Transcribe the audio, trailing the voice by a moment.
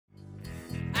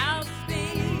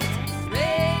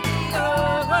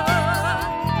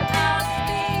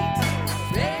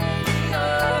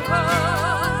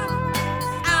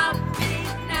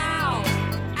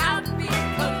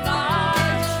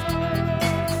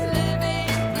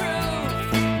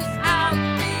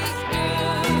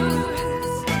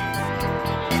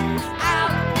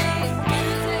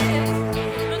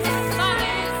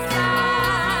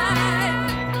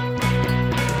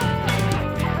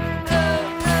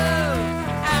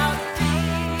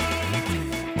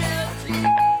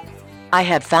I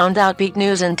have found Outbeat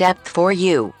News in depth for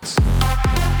you.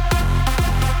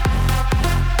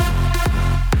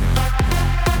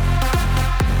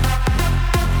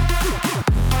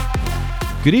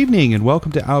 Good evening and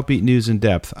welcome to Outbeat News in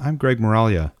Depth. I'm Greg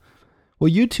Moralia.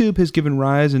 Well, YouTube has given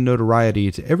rise and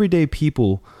notoriety to everyday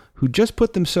people who just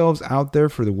put themselves out there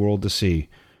for the world to see.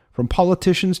 From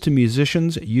politicians to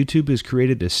musicians, YouTube has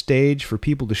created a stage for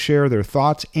people to share their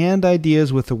thoughts and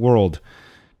ideas with the world.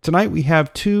 Tonight we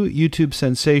have two YouTube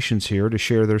sensations here to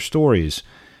share their stories.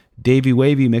 Davey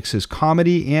Wavy mixes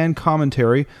comedy and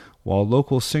commentary, while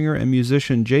local singer and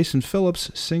musician Jason Phillips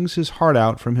sings his heart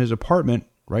out from his apartment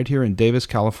right here in Davis,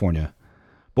 California.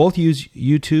 Both use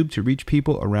YouTube to reach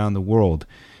people around the world.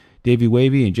 Davey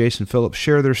Wavy and Jason Phillips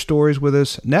share their stories with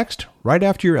us next, right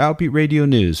after your Outbeat Radio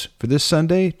News for this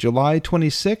Sunday, July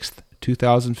 26th,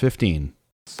 2015.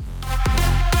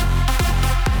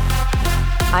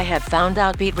 I have found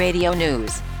Outbeat Radio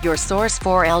News, your source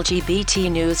for LGBT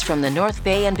news from the North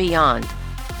Bay and beyond.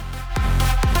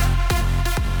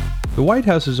 The White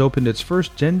House has opened its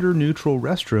first gender-neutral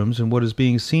restrooms in what is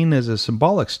being seen as a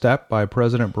symbolic step by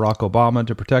President Barack Obama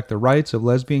to protect the rights of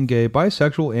lesbian, gay,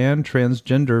 bisexual, and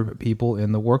transgender people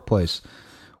in the workplace.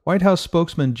 White House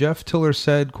spokesman Jeff Tiller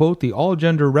said, quote, "The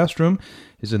all-gender restroom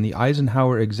is in the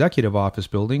Eisenhower Executive Office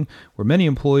building, where many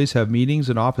employees have meetings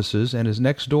and offices, and is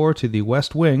next door to the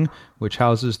West Wing, which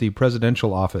houses the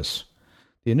presidential office."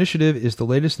 The initiative is the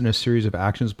latest in a series of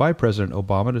actions by President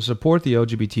Obama to support the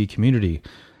LGBT community.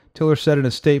 Tiller said in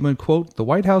a statement, quote, "The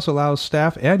White House allows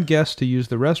staff and guests to use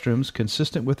the restrooms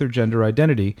consistent with their gender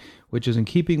identity, which is in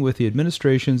keeping with the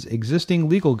administration's existing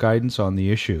legal guidance on the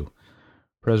issue."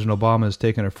 President Obama has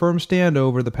taken a firm stand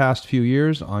over the past few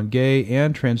years on gay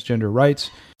and transgender rights.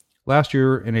 Last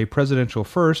year, in a presidential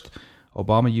first,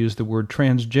 Obama used the word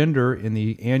transgender in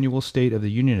the annual State of the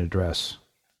Union address.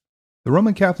 The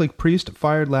Roman Catholic priest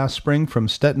fired last spring from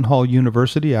Seton Hall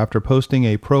University after posting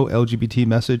a pro-LGBT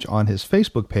message on his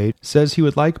Facebook page says he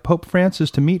would like Pope Francis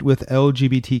to meet with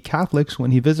LGBT Catholics when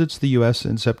he visits the U.S.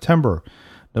 in September.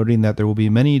 Noting that there will be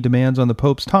many demands on the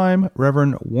Pope's time,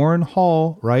 Reverend Warren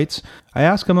Hall writes, "I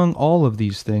ask among all of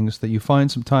these things that you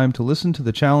find some time to listen to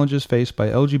the challenges faced by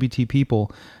LGBT people,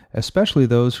 especially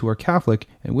those who are Catholic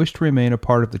and wish to remain a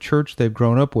part of the church they've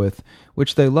grown up with,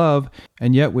 which they love,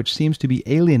 and yet which seems to be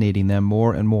alienating them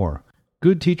more and more.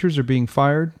 Good teachers are being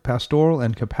fired, pastoral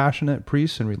and compassionate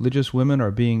priests and religious women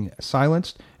are being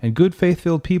silenced, and good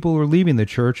faith-filled people are leaving the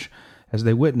church as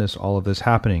they witness all of this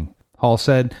happening." Hall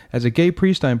said, "As a gay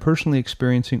priest, I am personally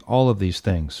experiencing all of these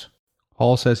things."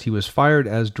 Hall says he was fired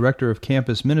as director of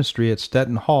campus ministry at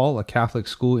Seton Hall, a Catholic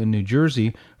school in New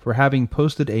Jersey, for having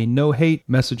posted a no-hate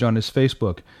message on his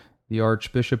Facebook. The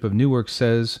Archbishop of Newark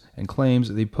says and claims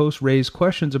that the post raised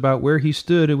questions about where he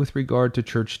stood with regard to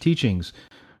church teachings.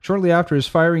 Shortly after his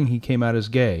firing, he came out as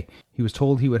gay. He was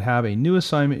told he would have a new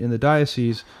assignment in the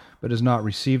diocese, but has not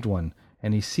received one,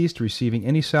 and he ceased receiving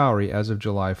any salary as of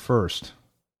July 1st.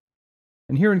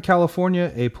 And here in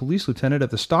California, a police lieutenant at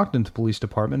the Stockton Police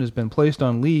Department has been placed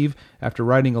on leave after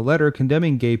writing a letter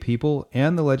condemning gay people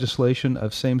and the legislation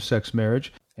of same-sex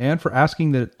marriage, and for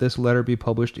asking that this letter be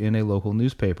published in a local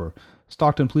newspaper.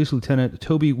 Stockton Police Lieutenant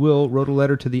Toby Will wrote a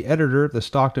letter to the editor of the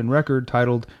Stockton Record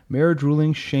titled "Marriage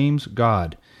Ruling Shames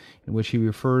God," in which he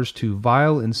refers to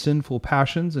vile and sinful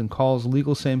passions and calls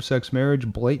legal same-sex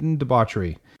marriage blatant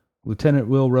debauchery. Lieutenant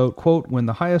Will wrote, quote, "When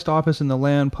the highest office in the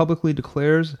land publicly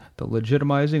declares the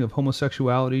legitimizing of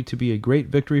homosexuality to be a great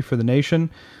victory for the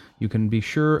nation, you can be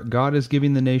sure God is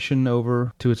giving the nation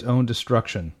over to its own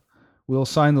destruction." Will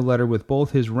signed the letter with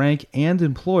both his rank and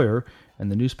employer,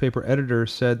 and the newspaper editor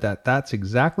said that that's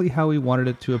exactly how he wanted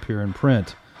it to appear in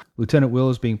print. Lieutenant Will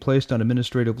is being placed on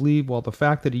administrative leave, while the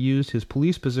fact that he used his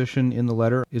police position in the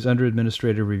letter is under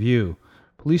administrative review.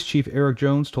 Police Chief Eric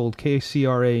Jones told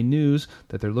KCRA News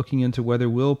that they're looking into whether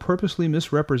Will purposely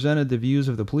misrepresented the views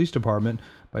of the police department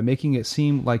by making it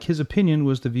seem like his opinion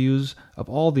was the views of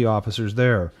all the officers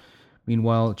there.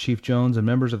 Meanwhile, Chief Jones and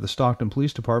members of the Stockton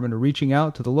Police Department are reaching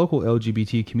out to the local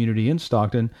LGBT community in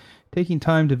Stockton, taking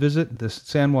time to visit the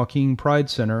San Joaquin Pride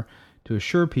Center to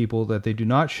assure people that they do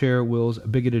not share Will's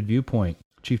bigoted viewpoint.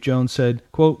 Chief Jones said,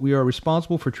 quote, "We are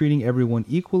responsible for treating everyone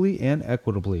equally and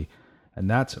equitably. And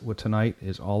that's what tonight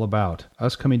is all about,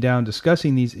 us coming down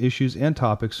discussing these issues and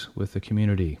topics with the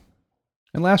community."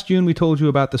 And last June, we told you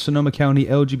about the Sonoma County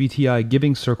LGBTI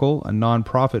Giving Circle, a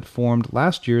nonprofit formed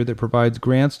last year that provides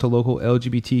grants to local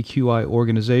LGBTQI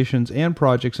organizations and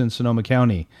projects in Sonoma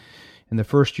County. In the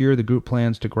first year, the group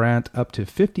plans to grant up to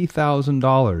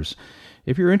 $50,000.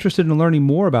 If you're interested in learning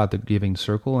more about the Giving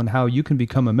Circle and how you can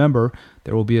become a member,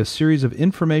 there will be a series of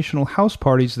informational house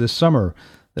parties this summer.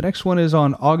 The next one is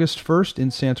on August 1st in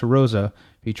Santa Rosa,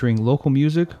 featuring local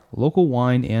music, local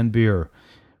wine, and beer.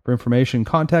 For information,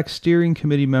 contact Steering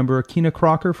Committee member Kina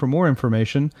Crocker for more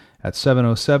information at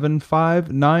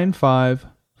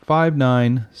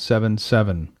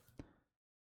 707-595-5977.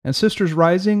 And Sisters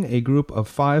Rising, a group of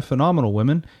 5 phenomenal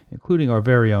women, including our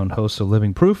very own hosts of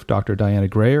Living Proof, Dr. Diana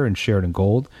Grayer and Sheridan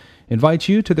Gold, invite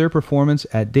you to their performance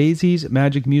at Daisy's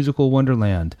Magic Musical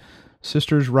Wonderland.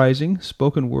 Sisters Rising,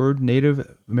 spoken word,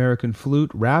 Native American flute,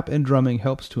 rap, and drumming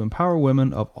helps to empower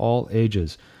women of all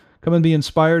ages. Come and be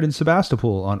inspired in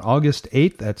Sebastopol on August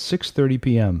 8th at 6:30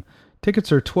 p.m.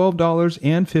 Tickets are $12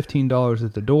 and $15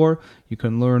 at the door. You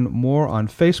can learn more on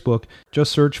Facebook.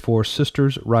 Just search for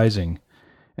Sisters Rising.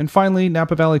 And finally,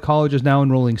 Napa Valley College is now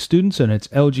enrolling students in its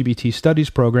LGBT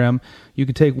Studies program. You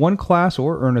can take one class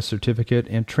or earn a certificate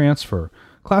and transfer.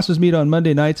 Classes meet on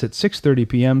Monday nights at 6:30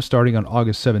 p.m. starting on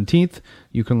August 17th.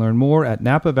 You can learn more at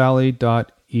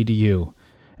napavalley.edu.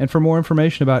 And for more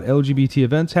information about LGBT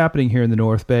events happening here in the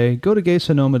North Bay, go to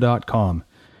gaysonoma.com.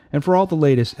 And for all the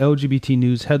latest LGBT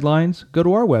news headlines, go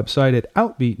to our website at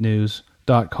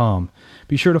outbeatnews.com.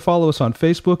 Be sure to follow us on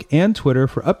Facebook and Twitter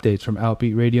for updates from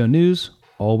Outbeat Radio News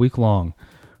all week long.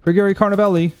 For Gary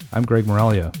Carnavelli, I'm Greg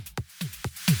Moralia.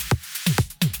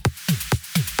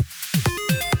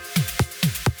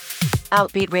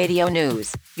 Outbeat Radio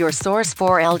News, your source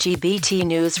for LGBT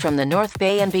news from the North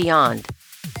Bay and beyond.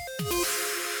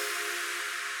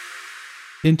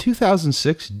 In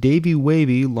 2006, Davey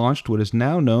Wavy launched what is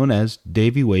now known as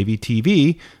Davey Wavy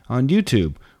TV on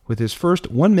YouTube with his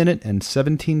first 1 minute and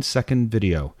 17-second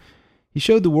video. He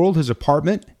showed the world his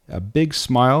apartment, a big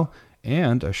smile,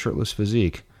 and a shirtless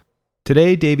physique.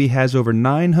 Today, Davey has over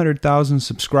 900,000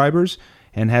 subscribers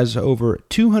and has over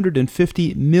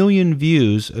 250 million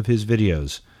views of his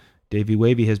videos. Davey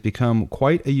Wavy has become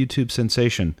quite a YouTube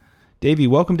sensation. Davey,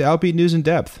 welcome to Outbeat News in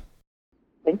Depth.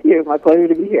 Thank you. My pleasure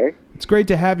to be here. It's great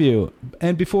to have you.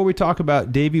 And before we talk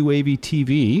about Davey Wavy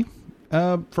TV,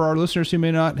 for our listeners who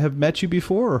may not have met you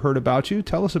before or heard about you,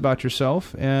 tell us about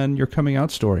yourself and your coming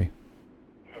out story.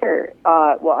 Sure.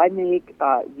 Well, I make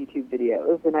YouTube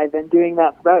videos, and I've been doing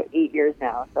that for about 8 years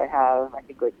now. So I have, I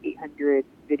think, like 800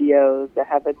 videos that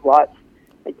have been watched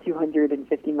like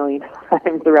 250 million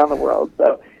times around the world.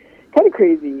 So kind of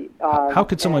crazy. How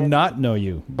could someone not know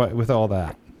you with all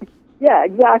that? Yeah,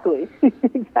 exactly.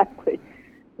 Exactly.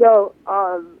 So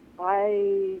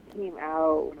I came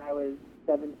out when I was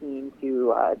 17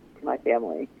 to my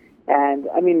family. And,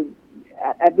 I mean,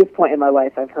 at this point in my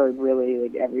life, I've heard really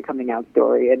like every coming out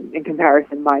story. And in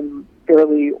comparison, mine's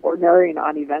fairly ordinary and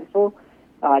uneventful.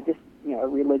 Just, you know, a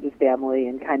religious family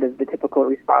and kind of the typical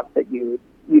response that you'd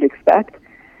expect.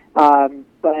 But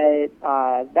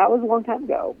that was a long time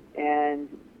ago. And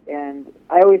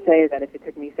I always say that if it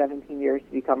took me 17 years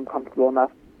to become comfortable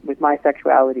enough with my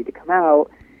sexuality to come out,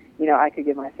 you know, I could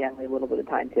give my family a little bit of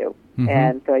time too. Mm-hmm.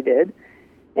 And so I did.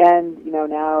 And, you know,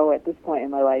 now at this point in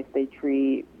my life, they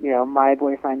treat, you know, my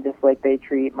boyfriend just like they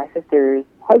treat my sister's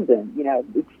husband. You know,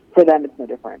 for them it's no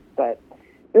different. But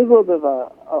there's a little bit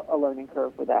of a learning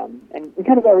curve for them and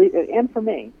kind of and for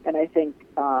me. And I think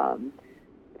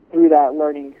through that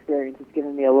learning experience, it's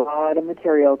given me a lot of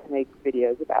material to make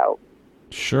videos about.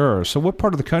 Sure. So what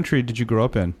part of the country did you grow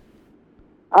up in?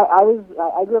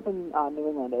 I grew up in New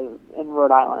England, in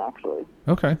Rhode Island, actually.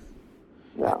 Okay.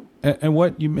 Yeah. And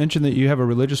what you mentioned that you have a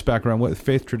religious background. What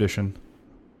faith tradition?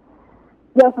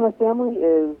 Yeah, so my family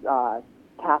is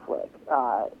Catholic.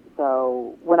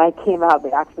 So when I came out,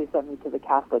 they actually sent me to the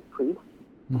Catholic priest.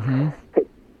 Mm-hmm.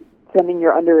 Sending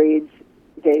your underage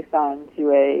gay son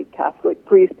to a Catholic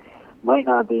priest might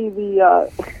not be the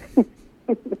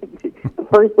the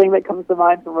first thing that comes to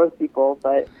mind for most people,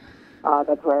 but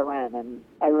that's where I went. And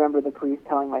I remember the priest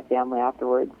telling my family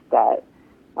afterwards that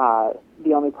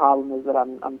the only problem is that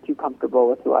I'm too comfortable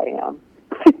with who I am.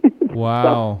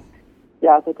 Wow.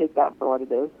 So take that for what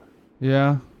it is.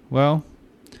 Yeah, well,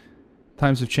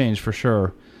 times have changed for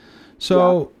sure.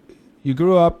 So you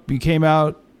grew up, you came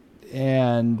out,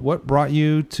 and what brought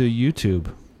you to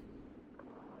YouTube?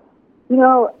 You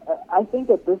know, I think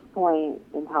at this point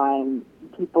in time,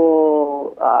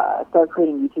 people start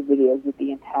creating YouTube videos with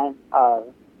the intent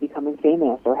of becoming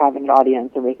famous or having an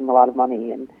audience or making a lot of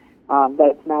money, and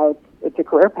that it's a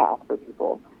career path for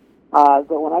people. But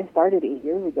when I started 8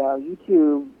 years ago,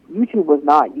 YouTube was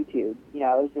not YouTube. You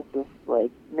know, it was just this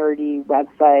like nerdy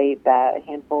website that a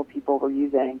handful of people were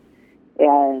using,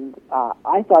 and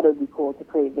I thought it would be cool to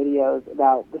create videos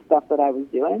about the stuff that I was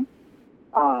doing,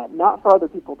 not for other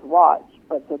people to watch,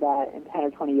 but so that in 10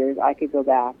 or 20 years I could go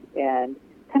back and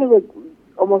kind of like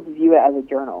almost view it as a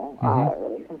journal, or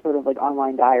like some sort of like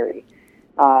online diary.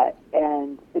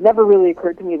 And it never really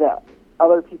occurred to me that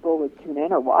other people would tune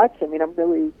in or watch. I mean, I'm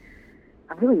really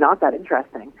not that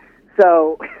interesting.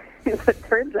 So it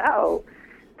turns out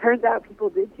people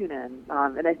did tune in.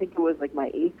 And I think it was like my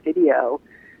 8th video.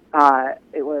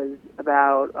 It was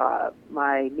about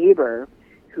my neighbor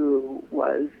who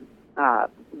was,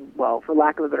 well, for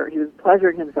lack of a better, he was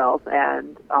pleasuring himself,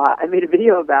 and I made a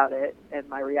video about it and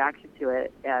my reaction to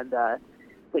it, and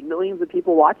like millions of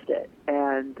people watched it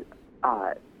and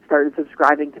started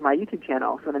subscribing to my YouTube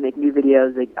channel. So when I make new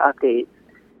videos, they get updates.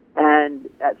 And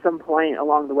at some point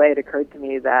along the way, it occurred to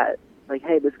me that, like,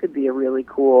 hey, this could be a really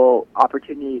cool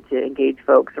opportunity to engage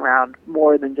folks around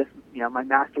more than just, my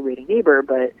masturbating neighbor,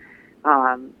 but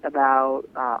about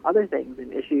other things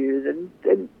and issues.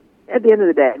 And at the end of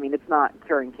the day, I mean, it's not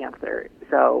curing cancer.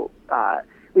 So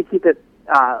we keep it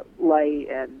light,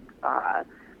 and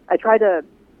I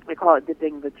call it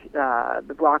dipping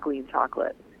the broccoli in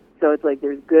chocolate. So it's like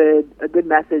there's a good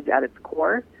message at its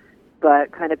core,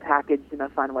 but kind of packaged in a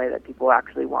fun way that people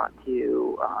actually want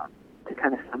to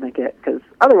kind of stomach it, because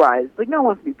otherwise, like, no one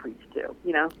wants to be preached to,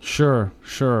 Sure.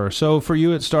 So for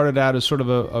you, it started out as sort of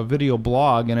a video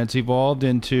blog, and it's evolved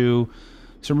into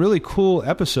some really cool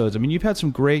episodes. I mean, you've had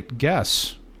some great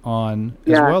guests on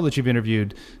as well that you've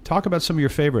interviewed. Talk about some of your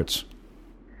favorites.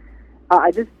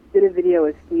 I just did a video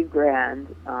with Steve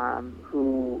Grand,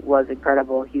 who was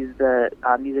incredible. He's the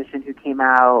musician who came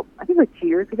out, I think, like 2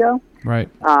 years ago. Right.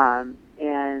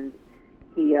 And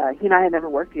he and I had never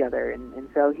worked together, and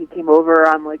so he came over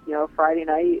on, like, Friday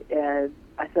night, and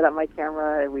I set up my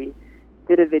camera, and we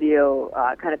did a video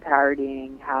kind of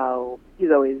parodying how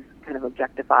he's always kind of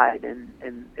objectified in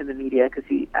the media, because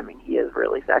he is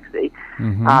really sexy.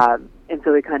 Mm-hmm. And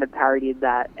so we kind of parodied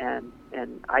that, and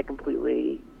I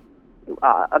completely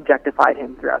objectified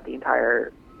him throughout the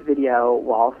entire video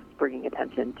whilst bringing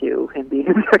attention to him being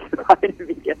objectified in the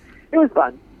media. It was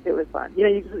fun.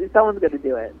 Someone's going to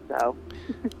do it. So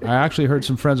I actually heard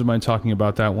some friends of mine talking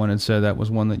about that one and said that was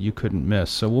one that you couldn't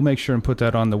miss. So we'll make sure and put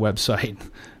that on the website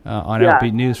on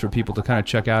Outbeat News for people to kind of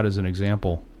check out as an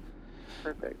example.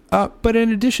 Perfect. But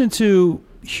in addition to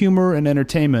humor and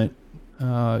entertainment,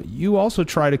 you also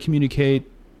try to communicate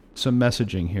some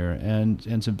messaging here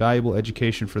and some valuable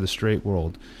education for the straight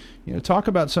world. Talk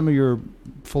about some of your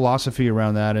philosophy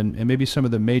around that and maybe some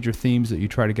of the major themes that you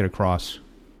try to get across.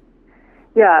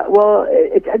 Yeah, well,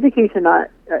 it's education.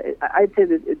 I'd say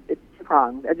that it's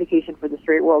two-pronged. Education for the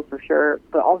straight world for sure,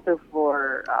 but also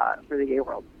for the gay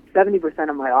world. 70%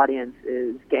 of my audience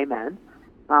is gay men,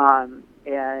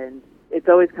 and it's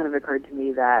always kind of occurred to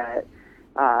me that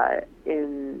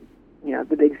in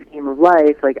the big scheme of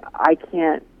life, like, I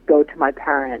can't go to my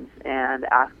parents and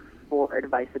ask for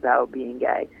advice about being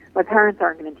gay. My parents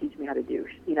aren't going to teach me how to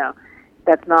douche.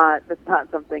 That's not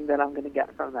something that I'm going to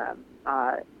get from them.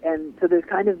 And so there's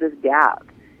kind of this gap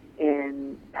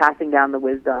in passing down the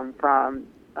wisdom from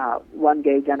one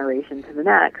gay generation to the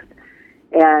next.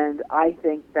 And I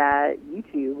think that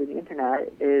YouTube and the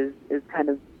internet is kind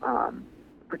of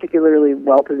particularly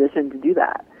well positioned to do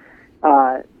that.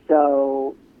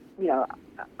 So,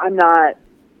 I'm not,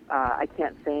 I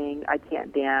can't sing, I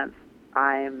can't dance,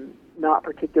 I'm not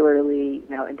particularly,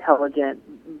 intelligent,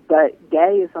 but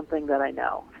gay is something that I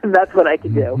know. That's what I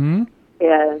can do. Mm-hmm.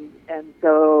 And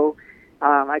so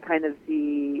I kind of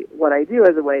see what I do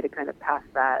as a way to kind of pass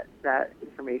that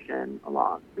information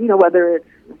along. Whether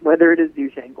it is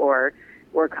douching or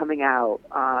coming out,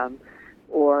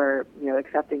 or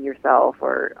accepting yourself,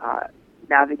 or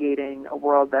navigating a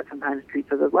world that sometimes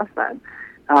treats us as less than.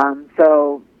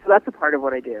 So that's a part of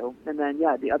what I do. And then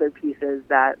the other piece is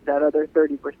that other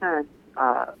 30%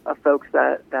 of folks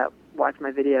that watch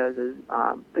my videos is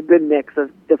a good mix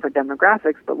of different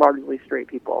demographics, but largely straight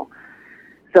people.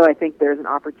 So I think there's an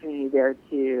opportunity there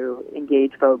to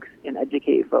engage folks and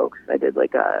educate folks. I did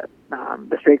like the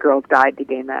Straight Girl's Guide to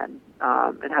Gay Men,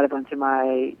 and had a bunch of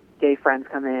my gay friends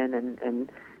come in and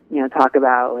talk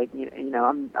about, like,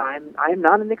 I'm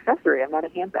not an accessory. I'm not a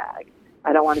handbag.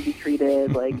 I don't want to be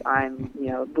treated like I'm,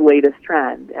 the latest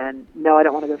trend. And no, I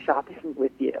don't want to go shopping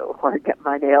with you or get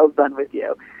my nails done with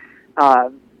you.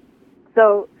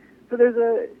 So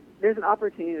there's an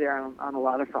opportunity there on a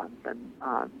lot of fronts.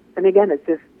 And again,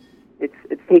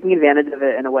 it's taking advantage of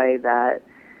it in a way that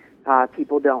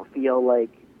people don't feel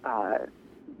like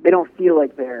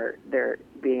they're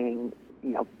being,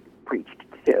 preached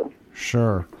to.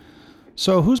 Sure.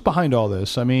 So who's behind all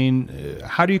this? I mean,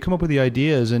 how do you come up with the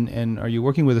ideas, and are you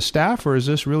working with a staff, or is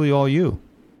this really all you?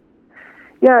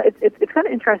 Yeah, it's kind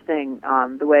of interesting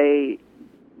the way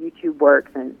YouTube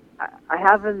works, and I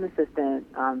have an assistant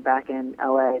back in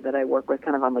LA that I work with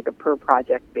kind of on like a per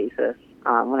project basis,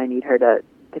 when I need her to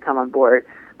come on board.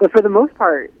 But for the most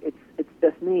part, it's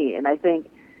just me, and I think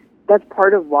that's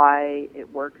part of why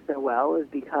it works so well is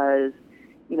because,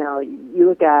 you know, you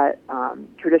look at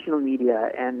traditional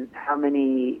media and how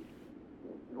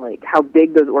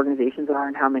big those organizations are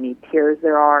and how many tiers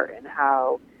there are and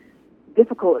how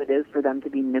difficult it is for them to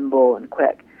be nimble and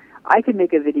quick. I could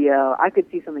make a video, I could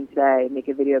see something today, make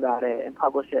a video about it, and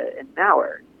publish it in an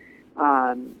hour.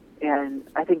 And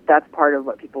I think that's part of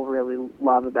what people really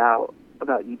love about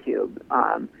YouTube.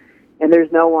 And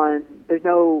there's no,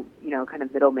 you know, kind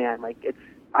of middleman. Like,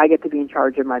 I get to be in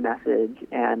charge of my message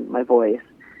and my voice.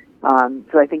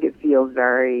 So I think it feels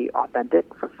very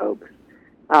authentic for folks.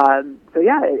 So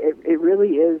yeah, it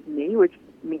really is me, which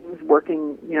means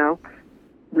working, you know,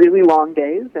 really long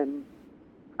days. And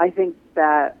I think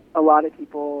that a lot of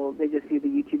people, they just see the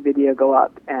YouTube video go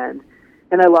up, and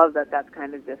I love that that's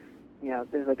kind of just, you know,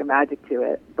 there's like a magic to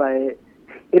it. But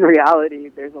in reality,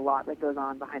 there's a lot that goes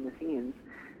on behind the scenes.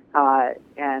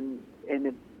 And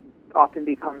it often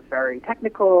becomes very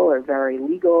technical or very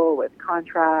legal with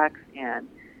contracts and,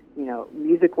 you know,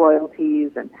 music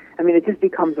royalties. And I mean, it just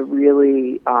becomes a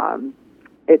really,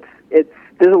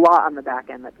 there's a lot on the back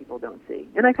end that people don't see.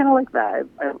 And I kind of like that.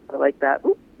 I like that.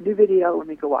 Ooh, new video, let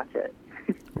me go watch it.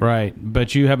 Right.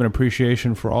 But you have an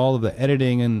appreciation for all of the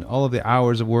editing and all of the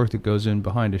hours of work that goes in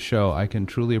behind a show. I can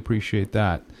truly appreciate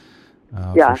that.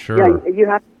 For sure. Yeah, you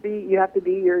have to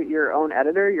be your own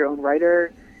editor, your own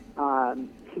writer,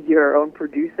 your own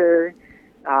producer.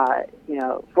 You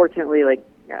know, fortunately, like,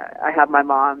 I have my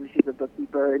mom, she's a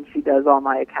bookkeeper, and she does all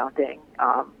my accounting.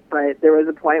 But there was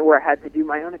a point where I had to do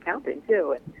my own accounting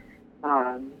too.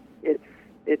 And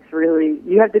it's really,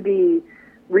 you have to be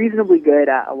reasonably good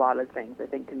at a lot of things, I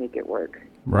think, to make it work.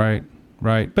 Right.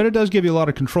 But it does give you a lot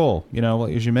of control, you know,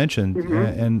 as you mentioned,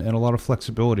 and a lot of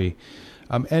flexibility.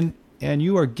 And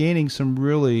you are gaining some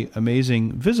really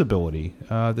amazing visibility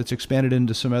that's expanded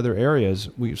into some other areas.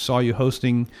 We saw you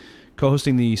co-hosting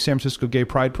the San Francisco Gay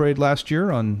Pride Parade last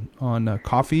year on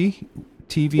Coffee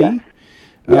TV.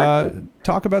 Yes.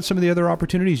 Talk about some of the other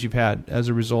opportunities you've had as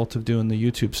a result of doing the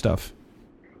YouTube stuff.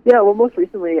 Yeah, well, most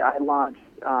recently I launched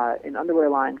an underwear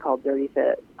line called Dirty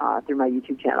Fit through my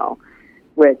YouTube channel,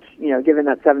 which, you know, given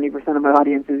that 70% of my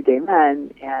audience is gay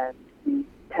men, and we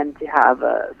tend to have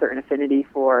a certain affinity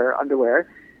for underwear,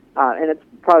 and it's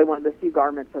probably one of the few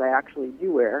garments that I actually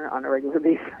do wear on a regular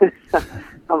basis.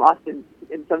 I'm often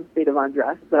in some state of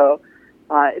undress, so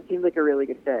it seemed like a really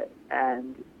good fit.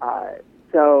 And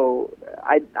so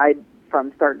I,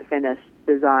 from start to finish,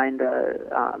 designed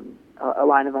a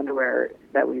line of underwear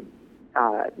that we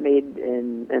made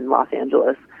in Los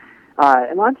Angeles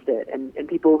and launched it, and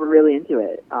people were really into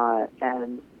it.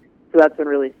 And so that's been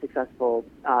really successful.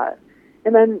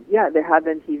 And then, yeah, there have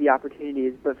been TV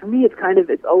opportunities, but for me,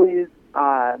 it's always,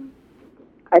 I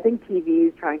think TV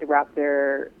is trying to wrap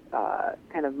their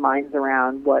kind of minds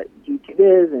around what YouTube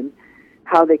is and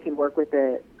how they can work with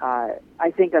it.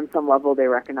 I think on some level they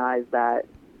recognize that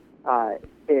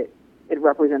it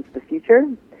represents the future,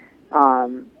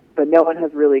 but no one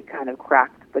has really kind of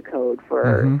cracked the code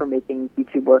for making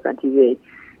YouTube work on TV.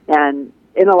 And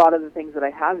in a lot of the things that I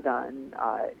have done,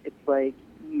 it's like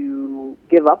you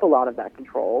give up a lot of that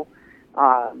control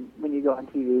when you go on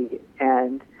TV.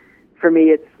 And for me,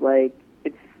 it's like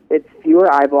it's fewer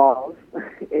eyeballs,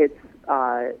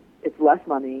 it's less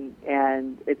money,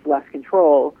 and it's less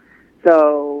control.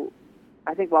 So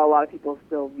I think while a lot of people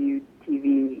still view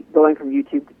TV, going from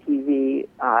YouTube to TV,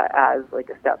 as like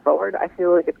a step forward, I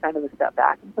feel like it's kind of a step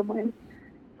back in some ways.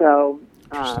 So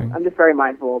I'm just very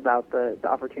mindful about the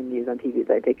opportunities on TV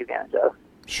that I take advantage of.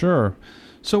 Sure.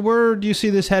 So where do you see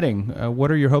this heading?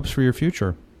 What are your hopes for your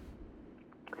future?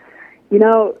 You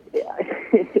know,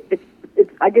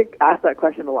 I get asked that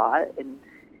question a lot, and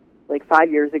like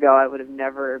 5 years ago, I would have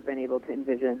never been able to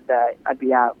envision that I'd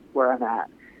be at where I'm at.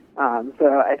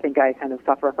 So I think I kind of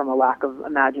suffer from a lack of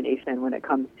imagination when it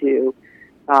comes to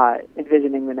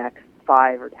envisioning the next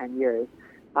 5 or 10 years.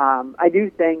 I do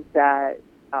think that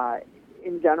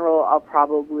in general, I'll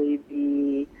probably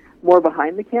be more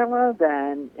behind the camera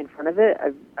than in front of it.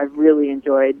 I've really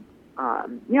enjoyed, I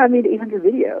made 800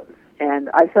 videos, and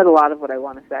I've said a lot of what I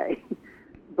want to say,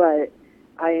 but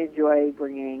I enjoy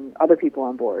bringing other people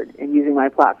on board and using my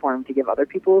platform to give other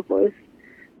people a voice.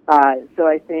 So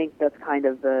I think that's kind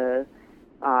of the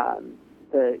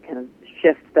kind of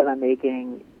shift that I'm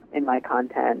making in my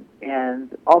content.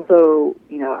 And also,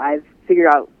 I've figured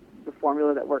out the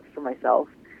formula that works for myself.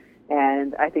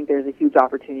 And I think there's a huge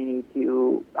opportunity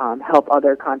to help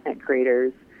other content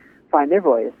creators find their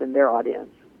voice and their audience.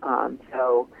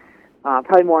 So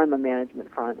probably more on the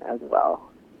management front as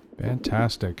well.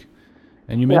 Fantastic.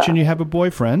 And you mentioned you have a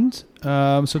boyfriend.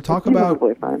 So talk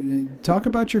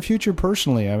about your future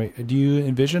personally. I mean, do you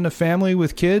envision a family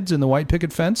with kids and the white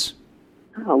picket fence?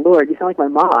 Oh, Lord, you sound like my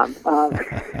mom.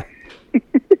 I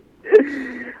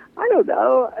don't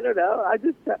know.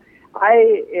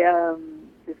 I am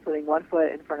just putting one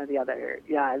foot in front of the other.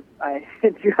 Yeah, I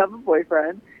do have a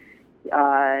boyfriend.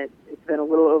 It's been a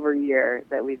little over a year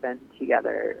that we've been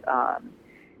together.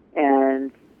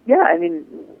 And yeah, I mean,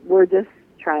 we're just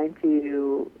trying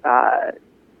to,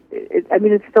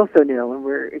 it's still so new, and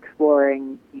we're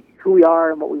exploring who we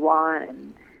are and what we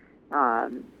want.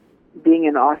 And being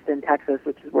in Austin, Texas,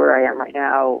 which is where I am right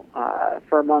now,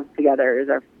 for a month together is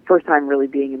our first time really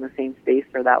being in the same space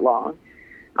for that long.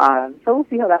 So we'll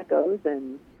see how that goes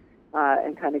and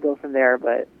kind of go from there.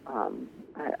 But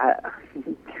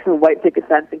white picket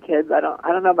fence and kids, I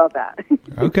don't know about that.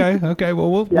 Okay.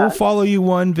 Well, we'll follow you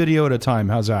one video at a time.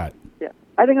 How's that? Yeah,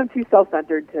 I think I'm too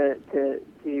self-centered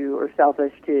or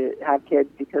selfish to have kids,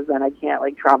 because then I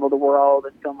can't travel the world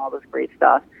and film all this great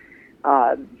stuff.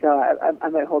 So I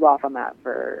might hold off on that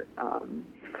for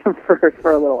a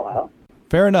little while.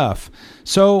 Fair enough.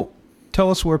 So tell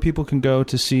us where people can go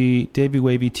to see Davey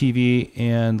Wavy TV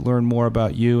and learn more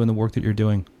about you and the work that you're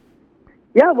doing.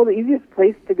 Yeah, well, the easiest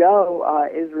place to go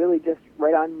is really just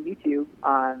right on YouTube,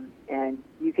 and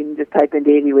you can just type in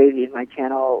Davey Wavy, and my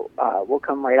channel will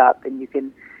come right up, and you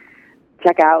can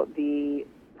check out the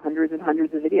hundreds and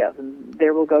hundreds of videos, and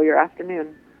there will go your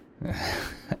afternoon.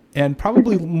 And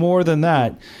probably more than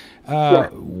that. Sure.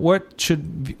 What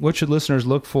should listeners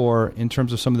look for in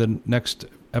terms of some of the next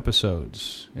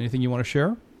episodes? Anything you want to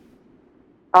share?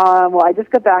 Well, I just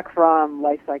got back from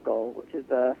Life Cycle, which is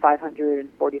a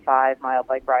 545-mile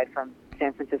bike ride from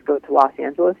San Francisco to Los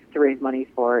Angeles to raise money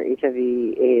for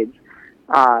HIV/AIDS.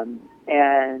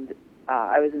 And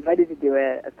I was invited to do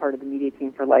it as part of the media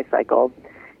team for Life Cycle.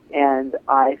 And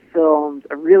I filmed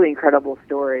a really incredible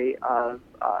story of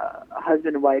a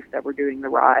husband and wife that were doing the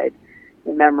ride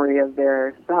in memory of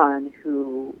their son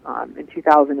who, in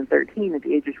 2013, at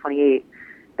the age of 28,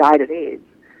 died of AIDS.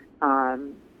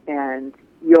 And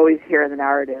you always hear in the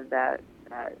narrative that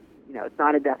it's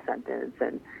not a death sentence,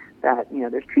 and that,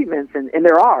 there's treatments, and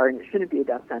there are, and it shouldn't be a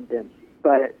death sentence,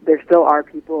 but there still are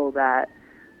people that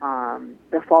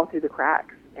fall through the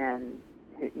cracks. And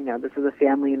this is a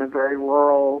family in a very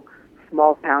rural,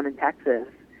 small town in Texas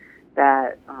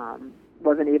that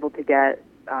wasn't able to get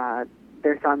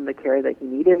their son the care that he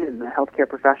needed, and the healthcare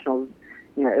professionals,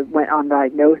 went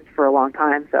undiagnosed for a long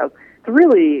time. So it's a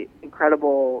really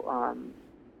incredible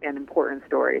and important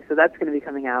story. So that's going to be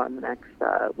coming out in the next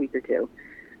week or two.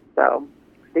 So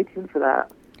stay tuned for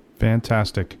that.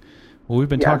 Fantastic. Well, we've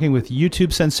been talking with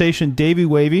YouTube sensation Davey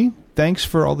Wavy. Thanks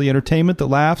for all the entertainment, the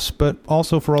laughs, but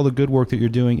also for all the good work that you're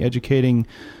doing, educating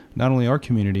not only our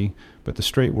community, but the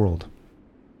straight world.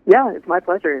 Yeah, it's my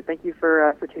pleasure. Thank you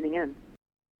for tuning in.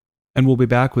 And we'll be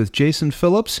back with Jason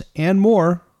Phillips and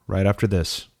more right after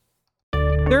this.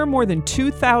 There are more than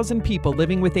 2,000 people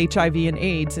living with HIV and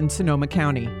AIDS in Sonoma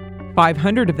County.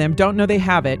 500 of them don't know they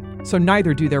have it, so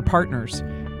neither do their partners.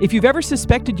 If you've ever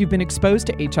suspected you've been exposed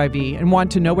to HIV and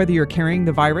want to know whether you're carrying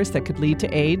the virus that could lead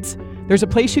to AIDS, there's a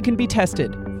place you can be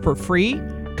tested for free,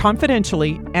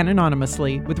 confidentially, and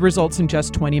anonymously with results in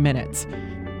just 20 minutes.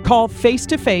 Call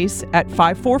face-to-face at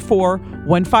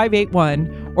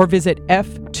 544-1581 or visit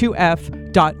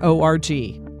f2f.org.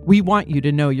 We want you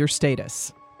to know your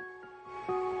status.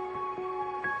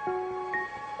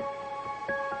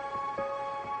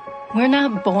 We're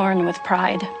not born with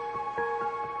pride.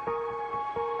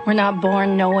 We're not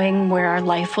born knowing where our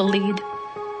life will lead,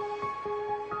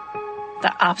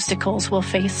 the obstacles we'll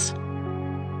face,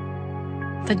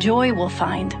 the joy we'll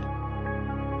find,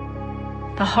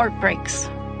 the heartbreaks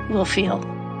we'll feel.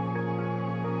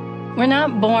 We're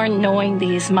not born knowing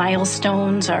these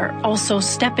milestones are also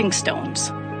stepping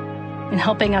stones in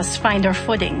helping us find our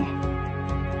footing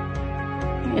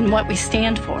in what we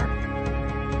stand for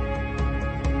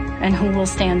and who will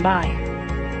stand by.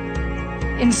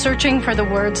 In searching for the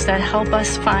words that help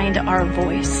us find our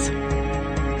voice.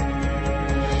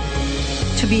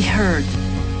 To be heard.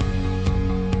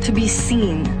 To be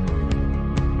seen.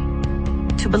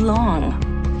 To belong.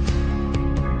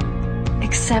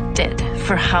 Accepted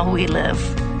for how we live.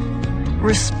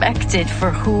 Respected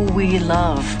for who we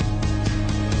love.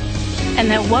 And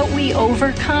that what we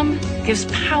overcome gives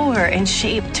power and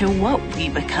shape to what we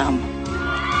become.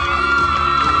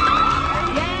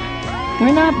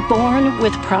 We're not born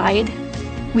with pride.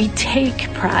 We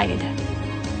take pride.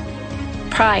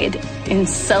 Pride in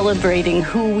celebrating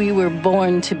who we were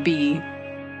born to be.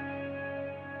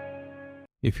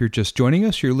 If you're just joining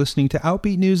us, you're listening to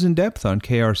Outbeat News in Depth on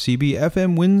KRCB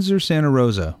FM Windsor, Santa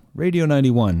Rosa, Radio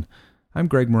 91. I'm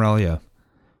Greg Moralia.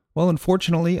 Well,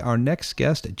 unfortunately, our next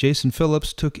guest, Jason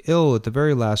Phillips, took ill at the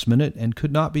very last minute and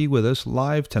could not be with us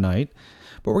live tonight.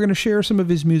 But we're going to share some of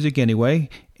his music anyway,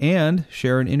 and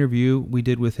share an interview we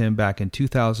did with him back in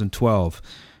 2012.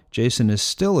 Jason is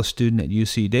still a student at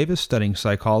UC Davis studying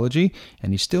psychology,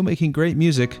 and he's still making great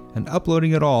music and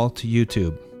uploading it all to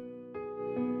YouTube.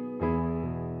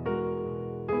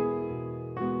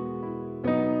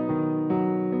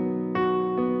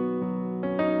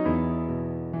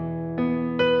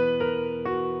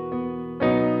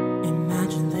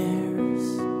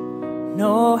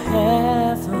 No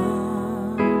heaven.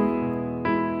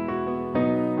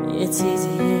 It's easy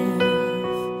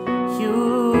if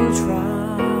you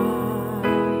try.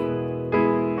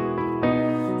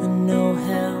 And no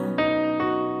hell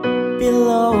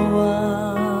below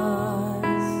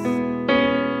us,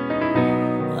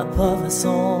 above us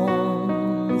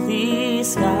only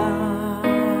sky.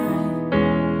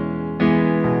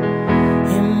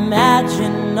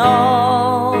 Imagine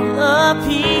all the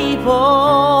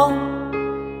people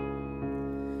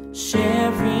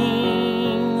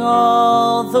sharing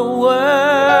all the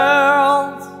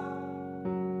world.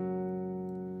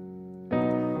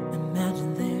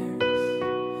 Imagine there's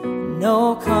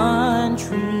no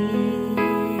country.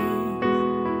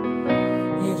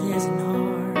 It isn't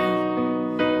hard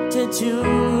to do.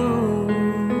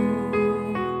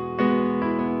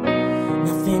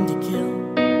 Nothing to kill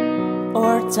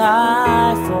or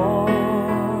die for.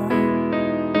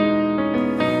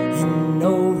 And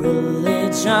no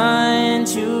religion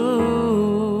to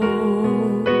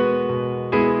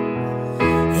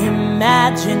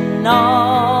imagine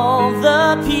all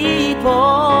the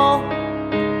people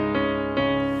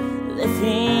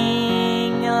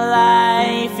living a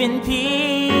life in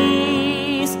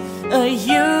peace.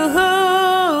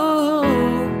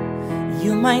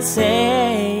 You might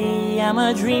say I'm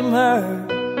a dreamer,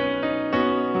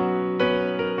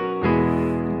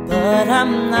 but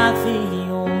I'm not the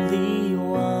only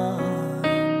one.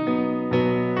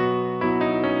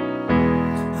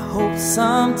 I hope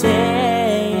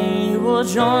someday you will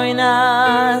join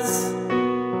us,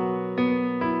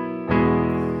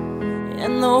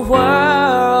 and the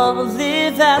world will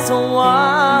live as one.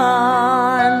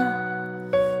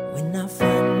 When I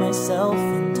find myself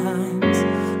in times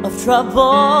of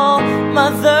trouble,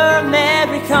 Mother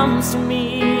Mary comes to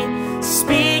me,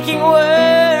 speaking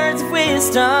words of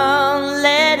wisdom,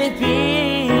 let it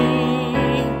be.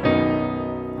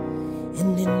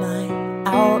 And in my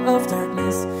hour of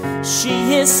darkness,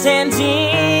 she is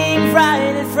standing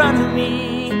right in front of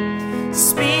me,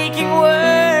 speaking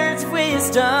words of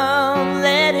wisdom,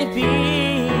 let it be.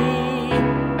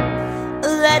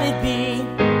 Let it be.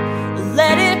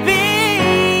 Let it be.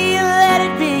 Let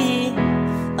it be.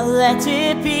 Let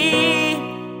it be.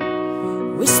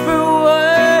 Whisper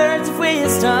words of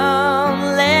wisdom,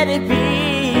 let it be.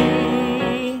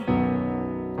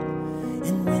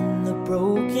 And when the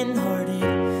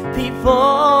broken-hearted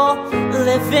people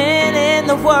living in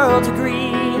the world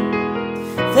agree,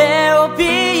 there will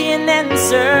be an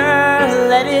answer,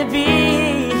 let it be.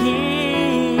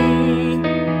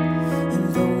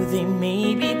 And though they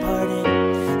may be parted,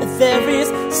 there is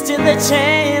still a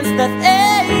chance that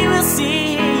they will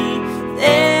see.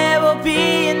 There will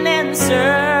be an answer,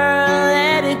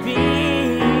 let it be.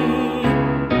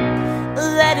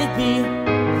 Let it be.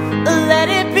 Let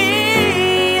it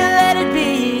be. Let it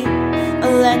be.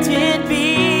 Let it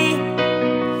be.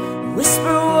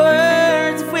 Whisper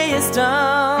words of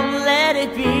wisdom, let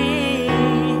it be.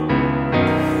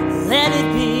 Let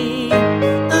it be.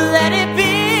 Let it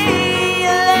be.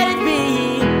 Let it be.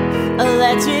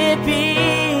 Let it be.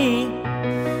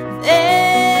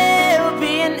 There will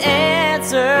be an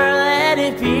answer, let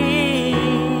it be.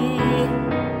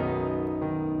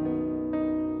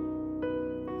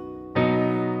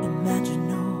 Imagine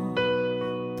no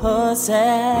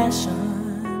possessions.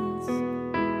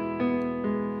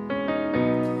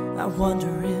 I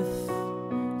wonder if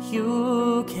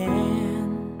you can.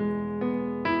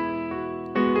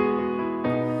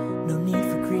 No need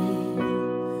for greed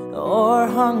or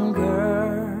hunger.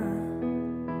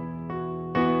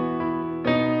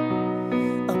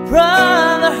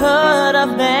 Brotherhood of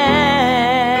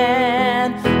man.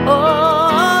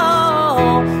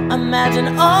 Oh, imagine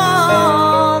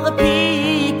all the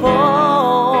people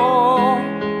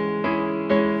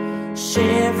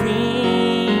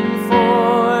sharing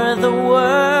for the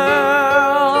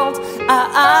world.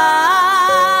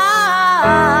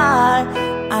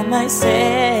 I might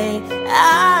say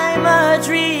I'm a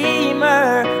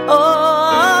dreamer.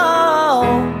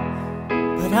 Oh,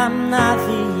 not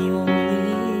the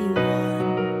only one.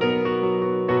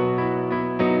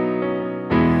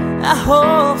 I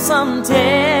hope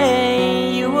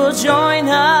someday you will join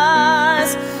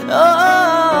us,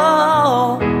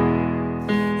 oh,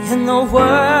 in the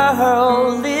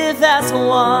world live as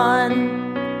one.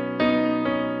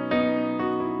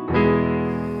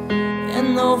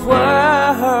 In the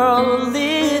world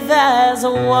live as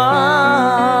one.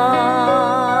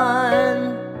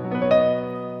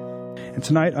 And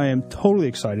tonight I am totally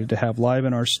excited to have live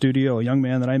in our studio a young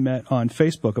man that I met on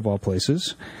Facebook, of all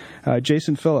places,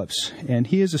 Jason Phillips. And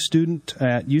he is a student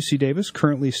at UC Davis,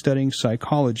 currently studying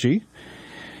psychology.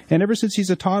 And ever since he's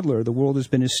a toddler, the world has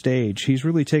been his stage. He's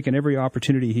really taken every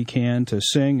opportunity he can to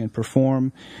sing and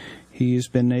perform. He's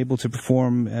been able to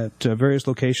perform at various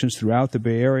locations throughout the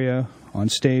Bay Area, on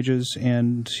stages,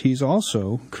 and he's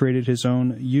also created his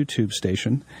own YouTube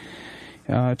station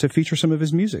to feature some of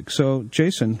his music. So,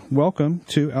 Jason, welcome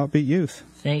to Outbeat Youth.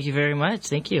 Thank you very much.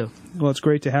 Thank you. Well, it's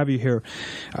great to have you here.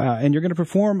 And you're going to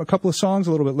perform a couple of songs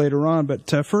a little bit later on,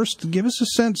 but first, give us a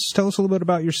sense, tell us a little bit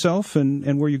about yourself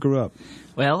and where you grew up.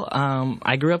 Well,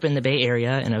 I grew up in the Bay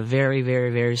Area in a very,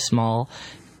 very, very small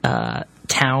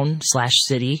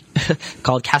town/city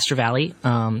called Castro Valley.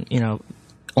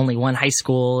 Only one high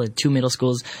school and 2 middle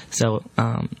schools, so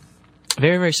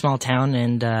very, very small town.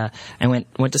 And I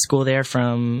went to school there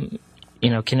from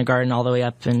kindergarten all the way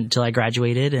up until I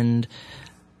graduated, and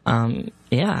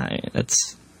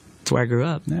that's where I grew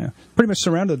up. Yeah, pretty much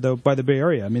surrounded though by the Bay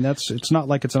Area. I mean, it's not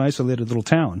like it's an isolated little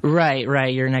town. Right.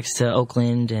 You're next to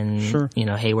Oakland and sure.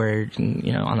 Hayward, and,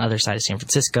 on the other side of San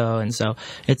Francisco, and so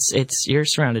you're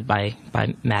surrounded by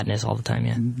madness all the time.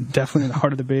 Yeah, definitely in the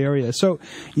heart of the Bay Area. So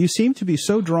you seem to be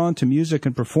so drawn to music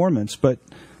and performance, but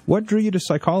what drew you to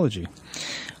psychology?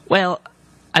 Well,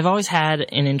 I've always had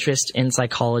an interest in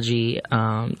psychology.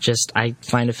 I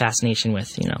find a fascination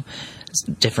with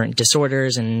different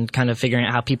disorders and kind of figuring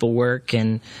out how people work,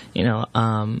 and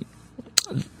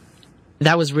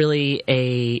that was really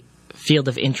a field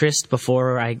of interest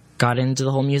before I got into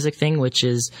the whole music thing, which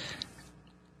is,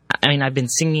 I've been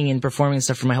singing and performing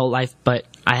stuff for my whole life, but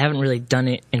I haven't really done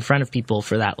it in front of people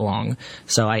for that long.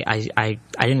 So I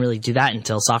didn't really do that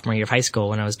until sophomore year of high school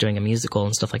when I was doing a musical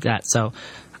and stuff like that. So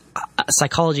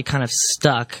psychology kind of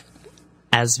stuck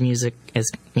as music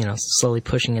is, slowly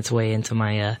pushing its way into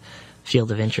my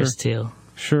field of interest too.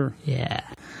 Sure. Yeah.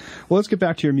 Well, let's get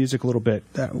back to your music a little bit.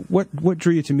 What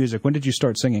drew you to music? When did you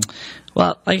start singing?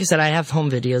 Well, like I said, I have home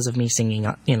videos of me singing,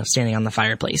 standing on the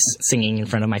fireplace, singing in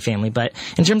front of my family. But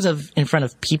in terms of in front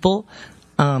of people,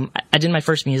 I did my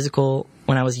first musical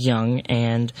when I was young,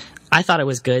 and I thought it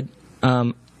was good.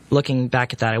 Looking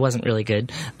back at that, I wasn't really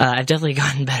good. I've definitely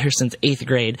gotten better since 8th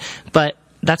grade. But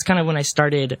that's kind of when I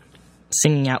started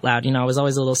singing out loud. I was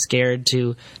always a little scared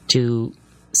to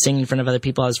sing in front of other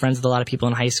people. I was friends with a lot of people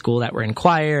in high school that were in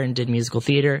choir and did musical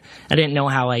theater. I didn't know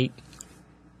how I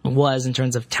was in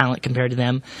terms of talent compared to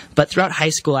them. But throughout high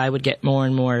school, I would get more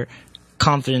and more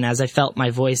confident as I felt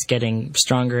my voice getting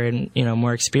stronger and,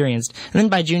 more experienced. And then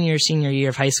by junior, senior year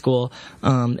of high school,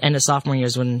 end of sophomore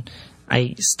years when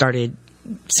I started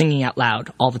singing out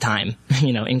loud all the time,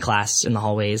 in class, in the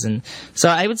hallways. And so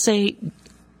I would say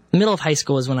middle of high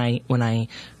school is when I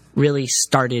really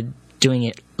started doing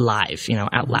it live,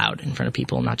 out loud in front of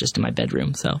people, not just in my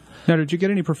bedroom. So now, did you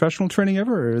get any professional training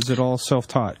ever, or is it all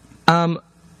self-taught? I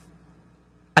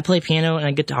play piano and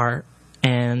a guitar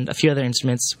and a few other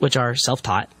instruments, which are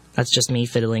self-taught. That's just me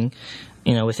fiddling,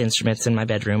 with instruments in my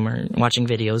bedroom or watching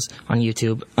videos on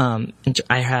YouTube.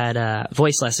 I had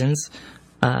voice lessons.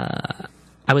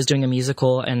 I was doing a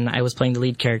musical and I was playing the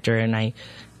lead character, and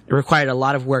it required a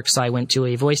lot of work, so I went to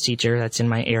a voice teacher that's in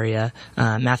my area,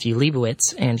 Matthew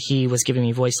Leibowitz, and he was giving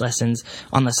me voice lessons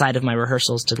on the side of my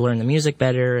rehearsals to learn the music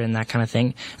better and that kind of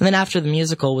thing. And then after the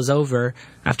musical was over,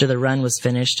 after the run was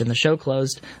finished and the show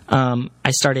closed,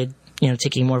 I started,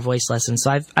 taking more voice lessons.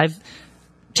 So I've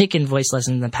taken voice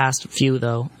lessons in the past few,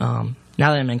 though. Now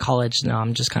that I'm in college,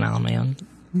 I'm just kind of on my own.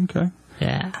 Okay.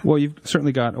 Yeah. Well, you've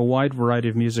certainly got a wide variety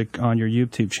of music on your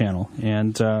YouTube channel,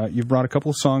 and you've brought a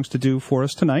couple of songs to do for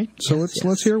us tonight. So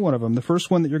let's hear one of them. The first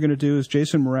one that you're going to do is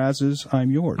Jason Mraz's "I'm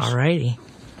Yours." All righty.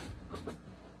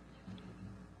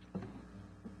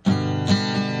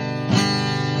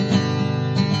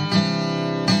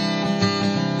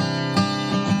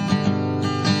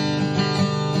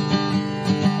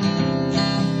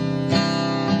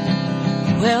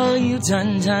 Well, you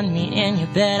done me in your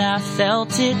bed, I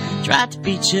felt it. Tried to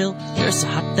be chill, you're so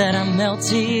hot that I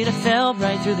melted. I fell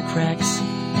right through the cracks,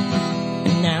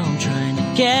 and now I'm trying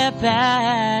to get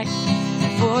back.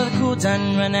 For before the cool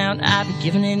done run out. I've been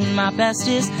giving it my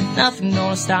bestest. Nothing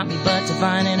gonna stop me but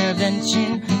divine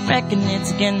intervention. Reckon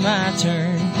it's again my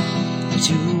turn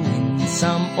to win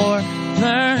some or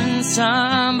learn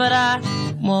some, but I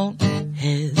won't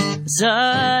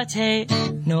hesitate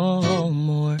no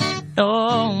more,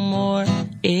 no more.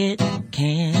 It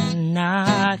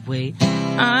cannot wait.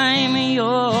 I'm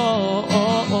yours.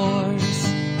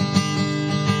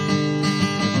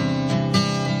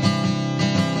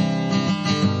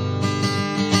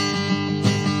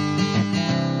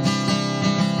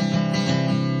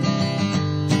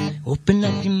 Open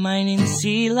up your mind and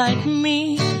see like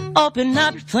me. Open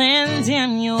up your plans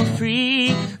and you're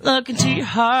free. Look into your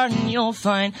heart and you'll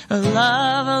find a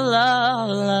love, a love,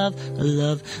 a love, a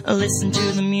love. Listen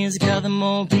to the music of the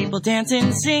more people dance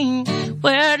and sing.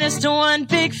 We're just one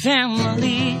big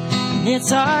family, and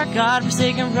it's our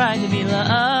God-forsaken right to be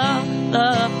loved,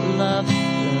 love, love,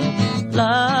 love,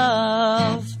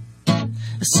 love.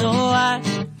 So I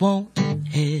won't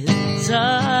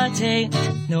hesitate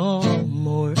no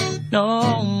more,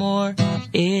 no more.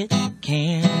 It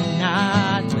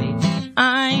cannot wait.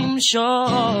 I'm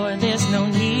sure there's no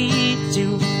need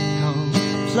to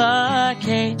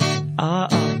complicate. Our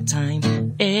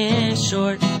time is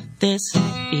short. This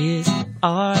is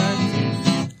our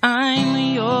fate. I'm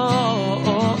yours.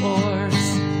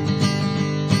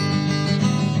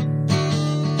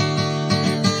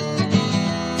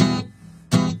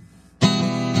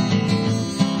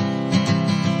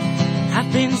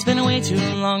 I've been spinning way too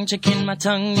long, checking my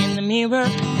tongue in the mirror,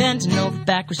 bending over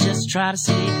backwards just to try to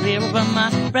see clearer, but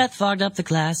my breath fogged up the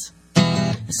glass.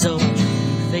 So I drew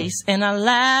the face and I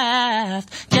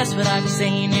laughed. Guess what I was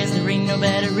saying is there ain't no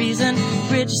better reason.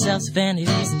 Rid yourselves of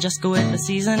vanities and just go with the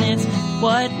season. It's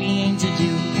what we aim to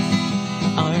do.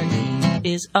 Our name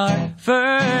is our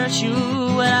virtue,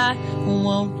 and I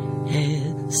won't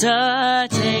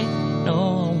hesitate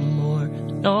no more,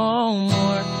 no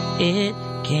more. It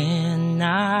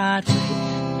cannot wait.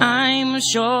 I'm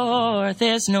sure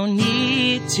there's no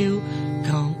need to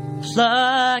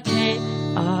complicate.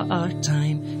 Our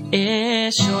time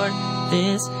is short.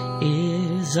 This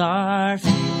is our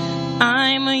fate.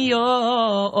 I'm yours.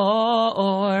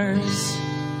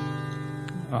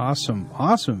 Awesome.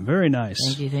 Awesome. Very nice.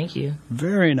 Thank you. Thank you.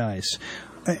 Very nice.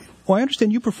 Well, I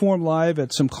understand you perform live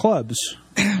at some clubs.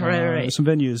 Right. Some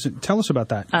venues. Tell us about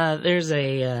that. There's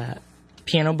a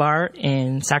piano bar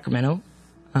in Sacramento,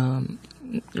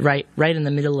 right in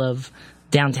the middle of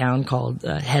downtown, called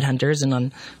Headhunters, and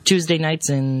on Tuesday nights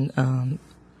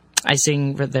I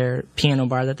sing for their piano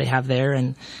bar that they have there,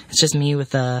 and it's just me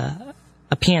with a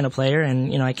piano player,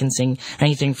 and I can sing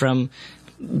anything from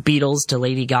Beatles to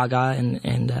Lady Gaga,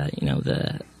 and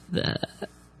the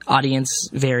audience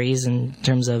varies in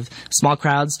terms of small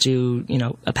crowds to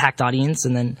a packed audience.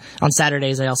 And then on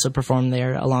Saturdays I also perform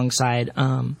there alongside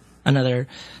another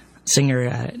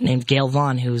singer named Gail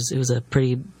Vaughn, who's a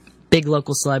pretty big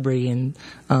local celebrity, and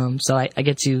so I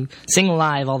get to sing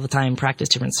live all the time, practice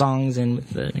different songs, and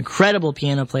with an incredible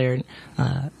piano player,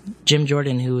 Jim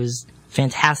Jordan, who is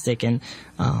fantastic, and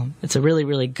it's a really,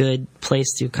 really good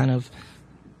place to kind of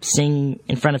sing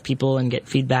in front of people and get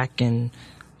feedback and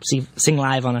sing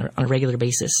live on a regular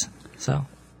basis. So,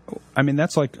 I mean,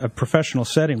 that's like a professional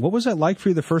setting. What was that like for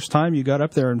you the first time you got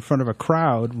up there in front of a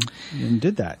crowd and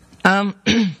did that?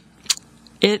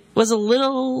 It was a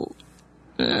little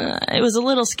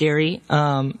scary,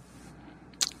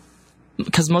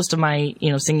 because most of my,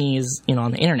 singing is,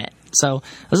 on the internet. So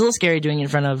it was a little scary doing it in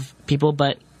front of people,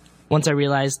 but once I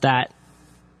realized that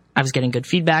I was getting good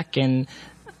feedback, and,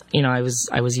 I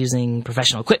was using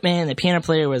professional equipment, the piano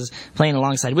player was playing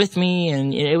alongside with me,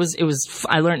 and I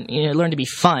learned to be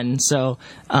fun. So,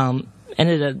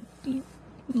 ended up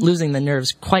losing the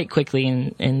nerves quite quickly,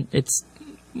 and it's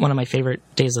one of my favorite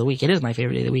days of the week. It is my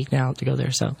favorite day of the week now to go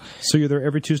there. So you're there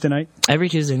every Tuesday night? Every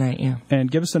Tuesday night, yeah. And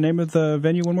give us the name of the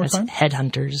venue one more time.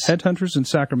 Headhunters. Headhunters in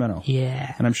Sacramento.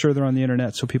 Yeah. And I'm sure they're on the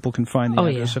internet so people can find the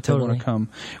address if they want to come.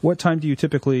 What time do you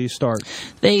typically start?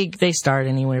 They start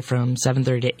anywhere from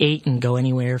 7:30 to 8 and go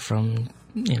anywhere from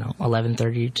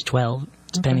 11:30 to 12,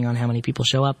 depending on how many people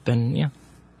show up. And yeah.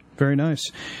 Very nice.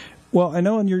 Well, I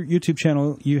know on your YouTube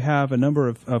channel you have a number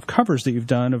of covers that you've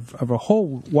done of a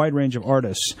whole wide range of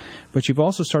artists, but you've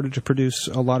also started to produce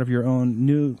a lot of your own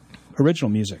new original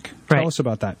music. Tell us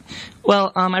about that.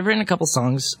 Well, I've written a couple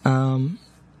songs.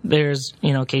 There's,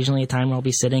 occasionally a time where I'll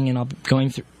be sitting and I'll be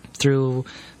going through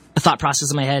a thought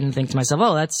process in my head and think to myself,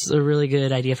 oh, that's a really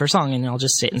good idea for a song, and I'll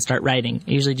just sit and start writing.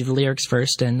 I usually do the lyrics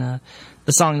first, and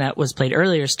the song that was played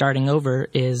earlier, Starting Over,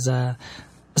 is a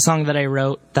song that I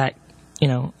wrote that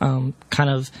kind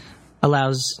of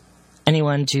allows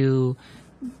anyone to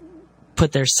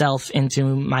put their self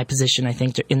into my position. I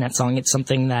think in that song, it's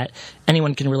something that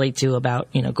anyone can relate to about,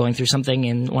 going through something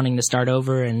and wanting to start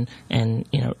over and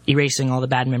erasing all the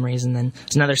bad memories. And then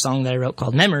there's another song that I wrote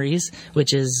called Memories,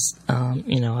 which is,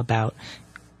 about,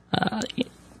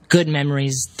 good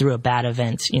memories through a bad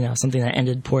event, something that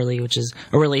ended poorly, which is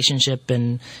a relationship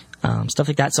and, stuff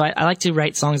like that. So I like to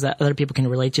write songs that other people can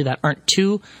relate to, that aren't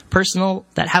too personal,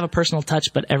 that have a personal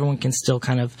touch, but everyone can still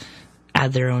kind of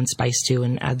add their own spice to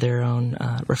and add their own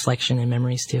reflection and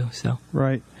memories to. So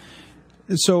right.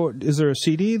 So is there a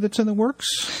CD that's in the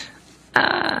works?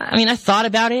 I thought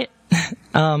about it.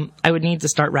 I would need to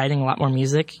start writing a lot more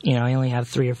music. I only have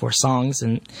 3 or 4 songs,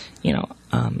 and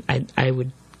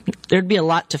there'd be a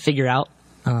lot to figure out.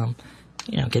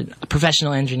 Get a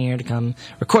professional engineer to come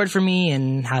record for me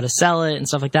and how to sell it and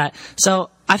stuff like that. So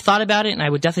I've thought about it, and I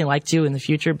would definitely like to in the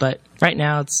future, but right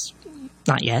now it's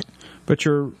not yet. But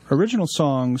your original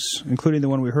songs, including the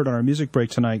one we heard on our music break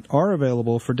tonight, are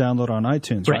available for download on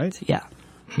iTunes, right? Yeah.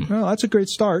 Well, that's a great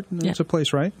start. That's a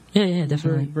place, right? Yeah,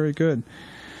 definitely. Very, very good.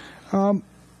 Well,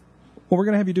 we're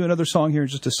going to have you do another song here in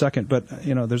just a second, but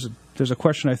there's a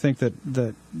question I think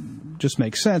that just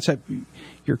makes sense.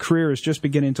 Your career is just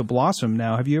beginning to blossom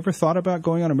now. Have you ever thought about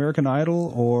going on American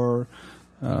Idol or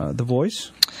The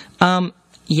Voice?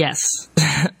 Yes.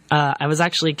 I was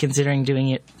actually considering doing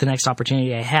it the next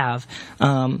opportunity I have.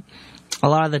 A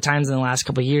lot of the times in the last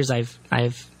couple of years, I've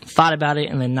thought about it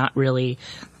and then not really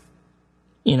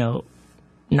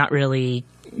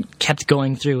kept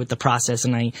going through with the process,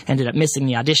 and I ended up missing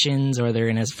the auditions, or they're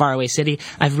in a faraway city.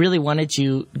 I've really wanted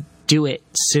to do it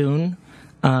soon,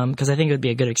 because I think it would be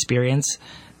a good experience,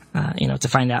 to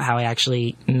find out how I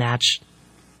actually match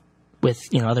with,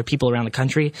 other people around the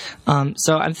country.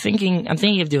 So I'm thinking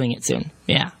of doing it soon.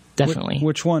 Yeah, definitely.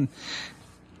 Which one?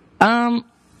 I'd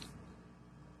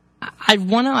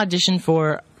want to audition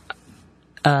for,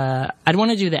 I'd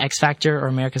want to do the X Factor or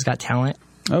America's Got Talent.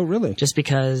 Oh, really? Just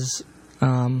because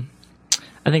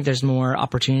I think there's more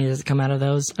opportunities that come out of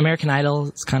those. American Idol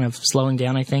is kind of slowing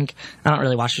down, I think. I don't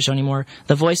really watch the show anymore.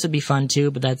 The Voice would be fun, too,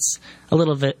 but that's a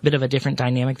little bit of a different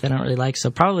dynamic that I don't really like.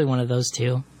 So probably one of those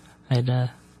two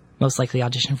I'd most likely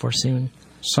audition for soon.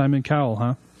 Simon Cowell,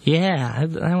 huh? Yeah,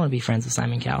 I want to be friends with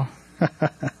Simon Cowell.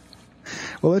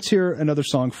 Well, let's hear another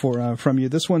song from you.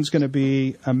 This one's going to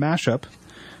be a mashup.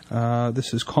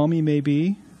 This is Call Me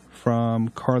Maybe from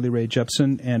Carly Rae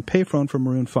Jepsen and Payphone from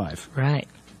Maroon 5. Right.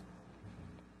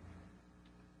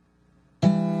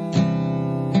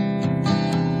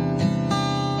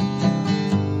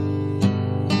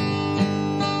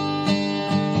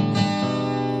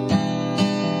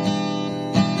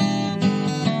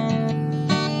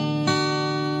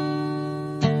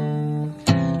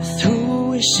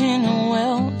 Wishing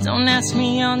well, don't ask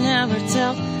me, I'll never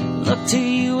tell. Look to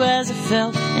you as I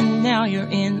felt, and now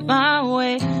you're in my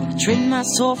way. I traded my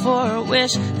soul for a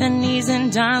wish, pennies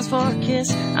and dimes for a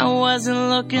kiss. I wasn't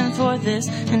looking for this,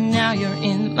 and now you're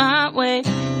in my way.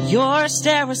 Your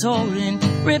stare was holding,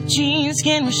 ripped jeans,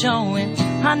 skin was showing.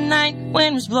 Hot night,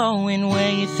 wind was blowing.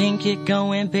 Where you think you're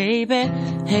going, baby?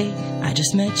 Hey, I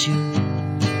just met you,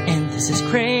 and this is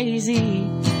crazy,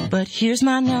 but here's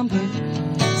my number.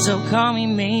 So call me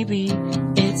maybe.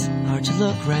 It's hard to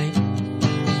look right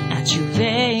at you,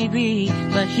 baby,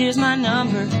 but here's my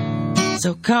number.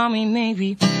 So call me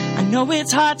maybe. I know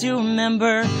it's hard to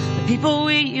remember the people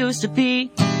we used to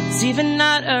be. It's even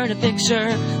not out a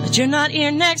picture that you're not here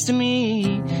next to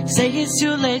me. Say it's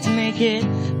too late to make it,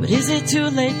 but is it too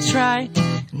late to try?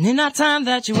 And in our time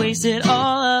that you wasted,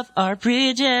 all of our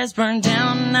bridges burned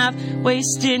down, and I've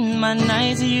wasted my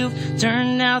nights. You've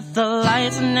turned out the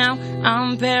lights, and now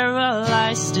I'm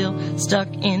paralyzed, still stuck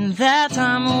in that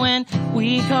time when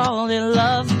we called it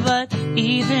love. But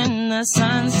even the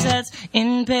sun sets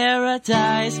in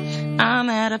paradise. I'm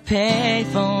at a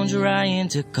payphone trying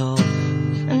to call,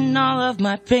 and all of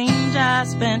my pain I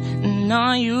spent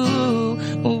on you.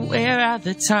 Where are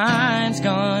the times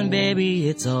gone, baby?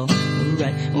 It's all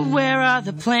right. Where are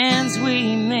the plans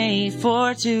we made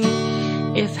for two?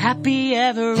 If happy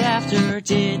ever after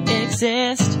did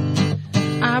exist,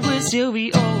 I would still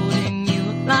be holding you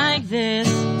like this.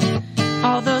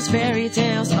 All those fairy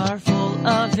tales are full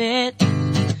of it.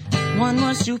 One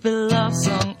more stupid love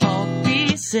song, I'll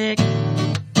be sick.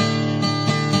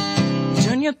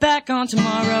 Turn your back on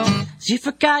tomorrow, as you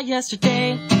forgot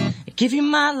yesterday. I give you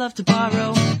my love to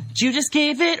borrow, but you just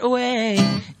gave it away.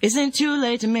 Isn't too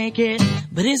late to make it,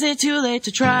 but is it too late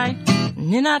to try?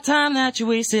 And in our time that you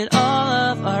wasted, all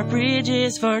of our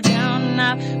bridges far down, and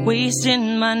I'm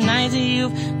wasting my nights.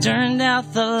 You've turned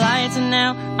out the lights, and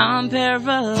now I'm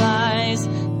paralyzed,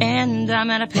 and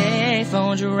I'm at a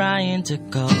payphone trying to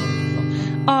call,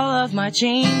 All of my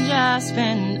change I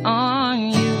spend on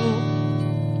you.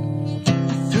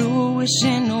 I threw a wish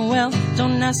in a well.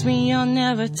 Don't ask me, I'll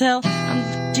never tell.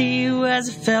 I'm to you as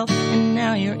it felt, and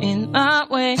now you're in my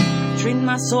way. Trade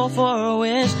my soul for a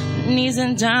wish, knees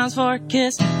and dimes for a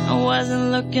kiss. I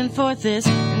wasn't looking for this,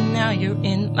 and now you're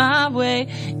in my way.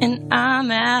 And I'm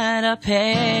at a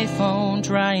payphone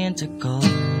trying to call,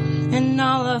 and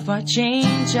all of my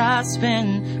change I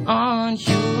spend on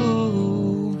you.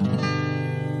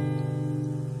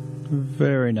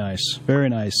 Very nice. Very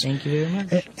nice. Thank you very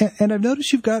much. And I've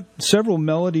noticed you've got several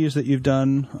melodies that you've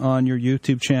done on your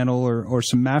YouTube channel or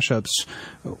some mashups.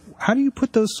 How do you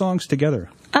put those songs together?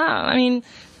 I mean,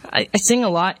 I sing a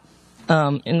lot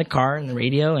in the car and the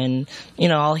radio, and you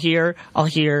know, I'll hear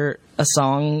a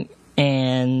song,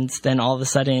 and then all of a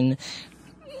sudden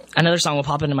another song will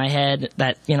pop into my head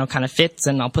that, you know, kind of fits,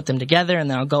 and I'll put them together, and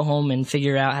then I'll go home and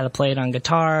figure out how to play it on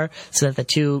guitar so that the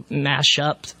two mash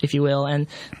up, if you will. And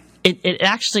it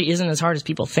actually isn't as hard as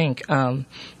people think.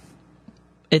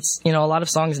 It's, you know, a lot of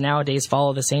songs nowadays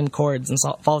follow the same chords and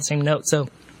follow the same notes, so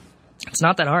it's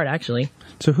not that hard, actually.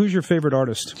 So who's your favorite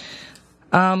artist?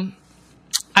 I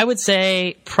would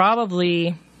say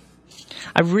probably,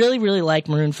 I really, really like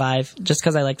Maroon 5, just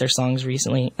because I like their songs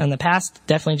recently. In the past,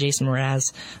 definitely Jason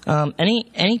Mraz.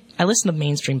 I listen to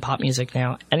mainstream pop music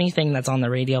now. Anything that's on the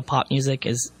radio, pop music,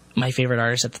 is my favorite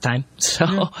artist at the time. So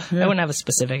yeah. I wouldn't have a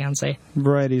specific answer.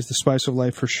 Variety is the spice of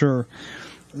life for sure.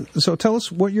 So tell us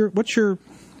what's your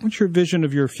vision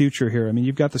of your future here? I mean,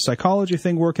 you've got the psychology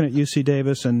thing working at UC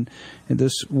Davis, and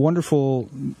this wonderful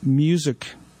music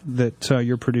that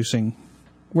you're producing.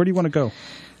 Where do you want to go?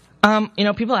 You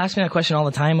know, people ask me that question all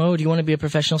the time. Oh, do you want to be a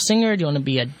professional singer? Do you want to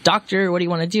be a doctor? What do you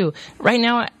want to do? Right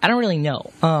now, I don't really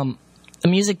know. The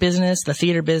music business, the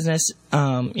theater business,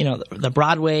 you know, the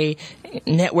Broadway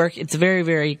network, it's very,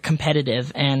 very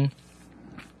competitive, and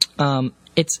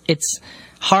it's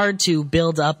hard to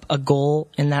build up a goal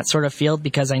in that sort of field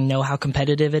because I know how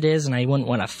competitive it is, and I wouldn't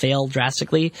want to fail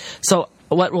drastically. So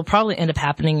what will probably end up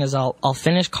happening is I'll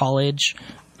finish college,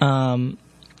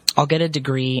 I'll get a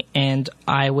degree, and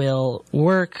I will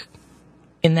work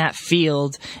in that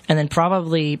field, and then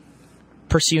probably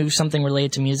pursue something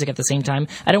related to music at the same time.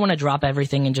 I don't want to drop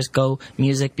everything and just go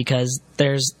music, because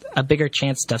there's a bigger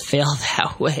chance to fail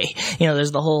that way. You know,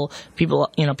 there's the whole people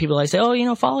always say, oh, you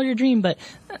know, follow your dream, but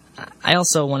I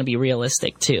also want to be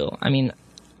realistic too. I mean,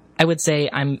 I would say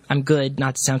I'm good,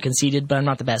 not to sound conceited, but I'm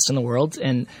not the best in the world,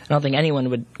 and I don't think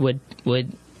anyone would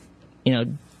you know,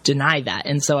 deny that.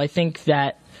 And so I think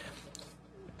that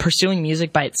pursuing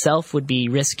music by itself would be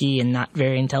risky and not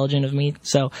very intelligent of me.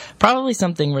 So probably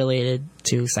something related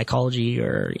to psychology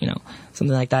or, you know,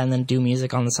 something like that, and then do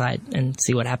music on the side and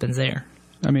see what happens there.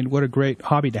 I mean, what a great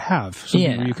hobby to have.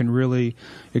 Something where you can really,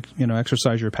 you know,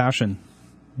 exercise your passion,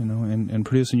 you know, and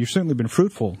produce. And you've certainly been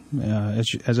fruitful,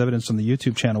 as evidenced on the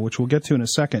YouTube channel, which we'll get to in a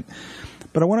second.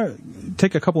 But I want to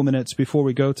take a couple minutes before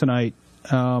we go tonight,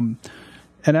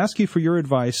 and ask you for your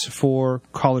advice for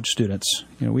college students.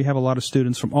 You know, we have a lot of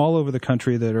students from all over the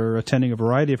country that are attending a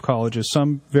variety of colleges,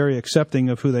 some very accepting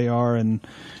of who they are, and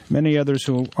many others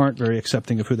who aren't very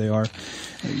accepting of who they are.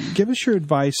 Give us your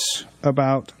advice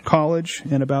about college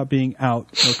and about being out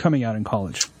or coming out in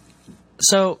college.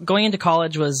 So going into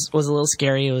college was a little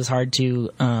scary. It was hard to,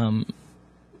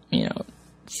 you know,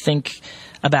 think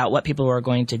about what people were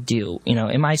going to do. You know,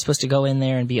 am I supposed to go in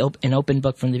there and be an open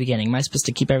book from the beginning? Am I supposed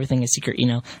to keep everything a secret? You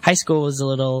know, high school was a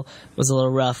little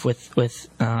rough with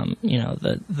you know,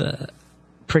 the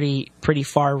pretty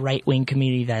far right wing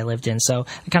community that I lived in. So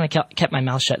I kind of kept my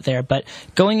mouth shut there. But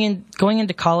going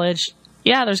into college,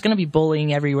 yeah, there's going to be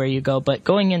bullying everywhere you go. But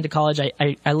going into college,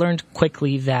 I learned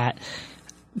quickly that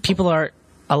people are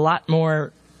a lot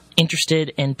more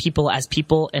interested in people as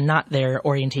people and not their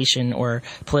orientation or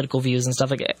political views and stuff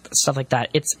like that.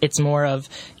 It's more of,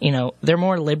 you know, they're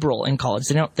more liberal in college.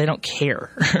 They don't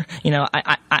care. You know,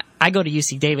 I go to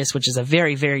UC Davis, which is a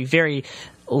very, very, very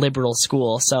liberal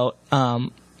school. So,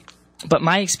 but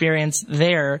my experience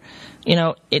there, you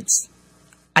know,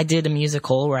 I did a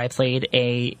musical where I played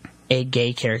a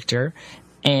gay character,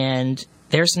 and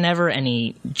there's never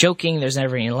any joking, there's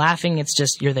never any laughing. It's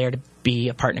just you're there to be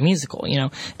a part in a musical. You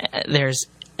know, there's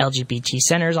LGBT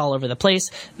centers all over the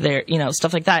place. There, you know,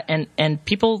 stuff like that. And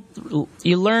people,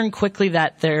 you learn quickly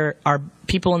that there are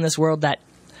people in this world that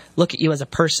look at you as a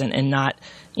person and not,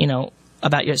 you know,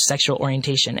 about your sexual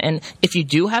orientation. And if you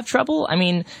do have trouble, I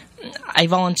mean, I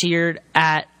volunteered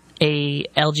at a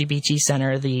LGBT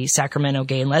center, the Sacramento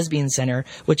Gay and Lesbian Center,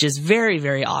 which is very,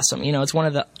 very awesome. You know, it's one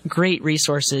of the great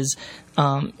resources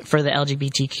for the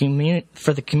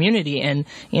LGBT community, and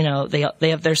you know, they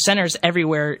have their centers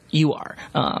everywhere you are.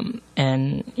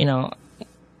 And you know,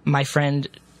 my friend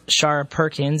Shara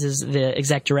Perkins is the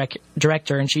exec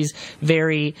director, and she's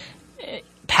very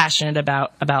passionate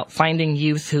about finding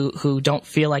youth who don't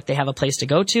feel like they have a place to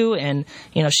go to, and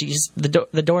you know,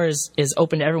 the door is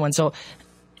open to everyone. So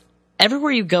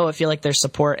everywhere you go, I feel like there's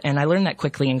support, and I learned that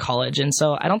quickly in college, and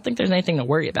so I don't think there's anything to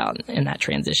worry about in that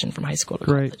transition from high school to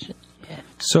college. Yeah.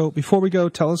 So before we go,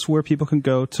 tell us where people can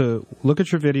go to look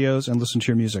at your videos and listen to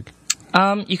your music.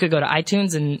 You could go to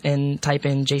iTunes and type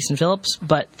in Jason Phillips,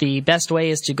 but the best way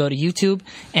is to go to YouTube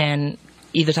and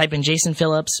either type in Jason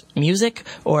Phillips music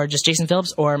or just Jason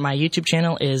Phillips, or my YouTube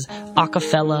channel is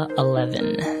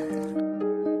Acapella11.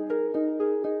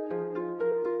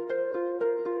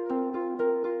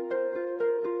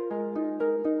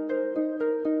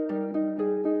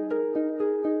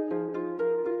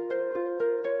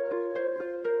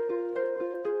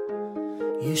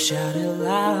 You shout it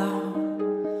loud,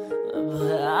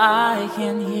 but I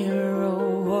can't hear a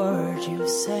word you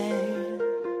say.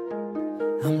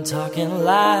 I'm talking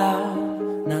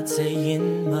loud, not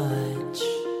saying much.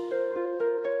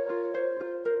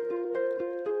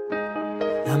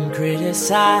 I'm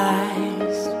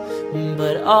criticized,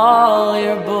 but all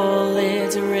your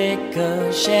bullets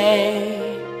ricochet.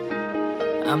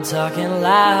 I'm talking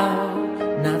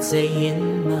loud, not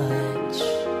saying much.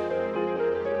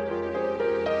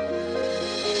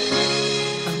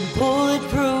 I'm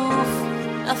bulletproof,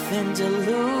 nothing to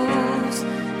lose.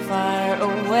 Fire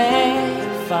away,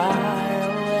 fire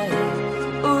away.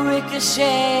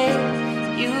 Ricochet,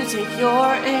 you take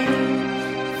your aim.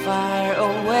 Fire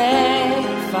away,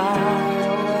 fire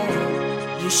away.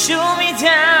 You shoot me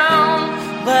down,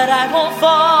 but I won't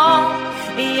fall.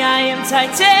 I am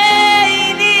titanium.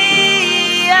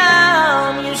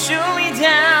 You shoot me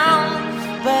down,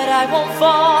 but I won't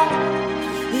fall.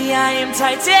 I am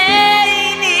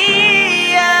titanium.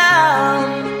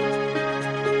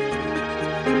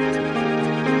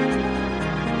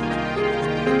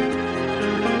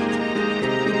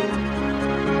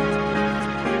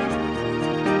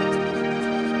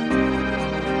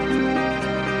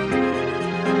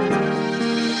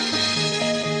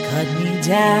 Cut me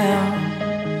down,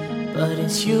 but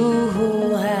it's you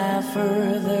who have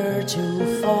further to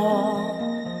fall.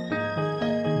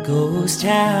 Ghost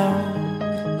town,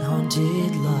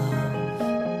 haunted love.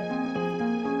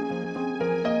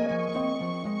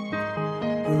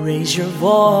 Raise your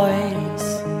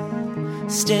voice.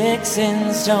 Sticks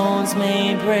and stones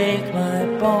may break my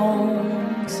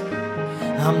bones.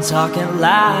 I'm talking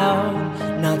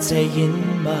loud, not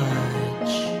saying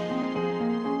much.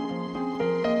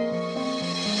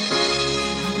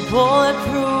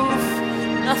 Bulletproof,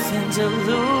 nothing to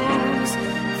lose.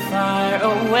 Fire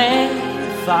away,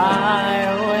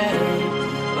 fire away.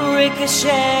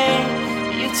 Ricochet,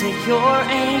 you take your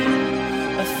aim.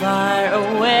 Fire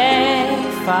away,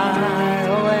 fire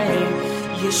away.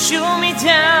 You shoot me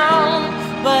down,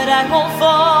 but I won't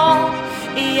fall.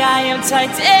 I am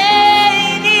titanium.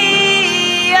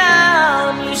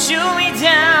 You shoot me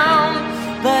down,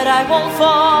 but I won't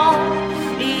fall.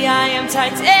 I am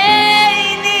titanium.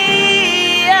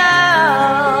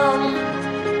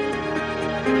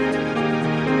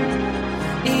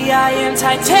 I am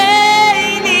titanium.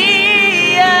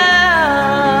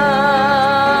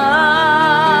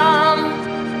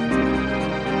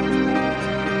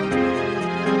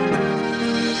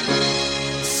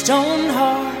 Stone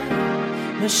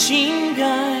hard machine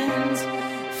guns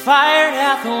fired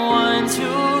at the ones who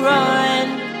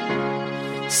run.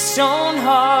 Stone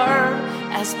hard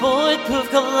as bulletproof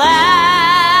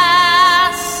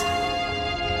glass.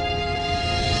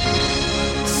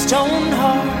 Stone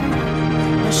hard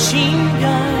machine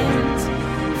guns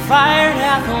fired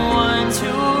at the ones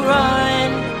who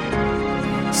run.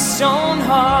 Stone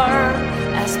hard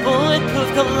as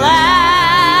bulletproof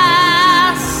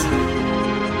glass.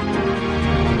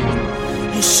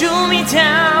 You shoot me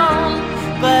down,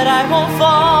 but I won't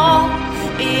fall.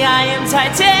 I am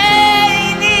titanium.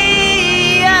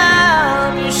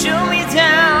 You shoot me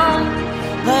down,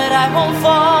 but I won't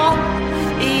fall.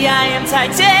 I am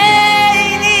titanium.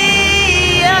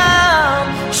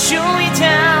 Shoot me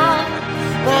down,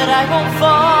 but I won't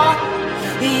fall.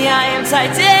 I am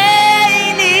titanium.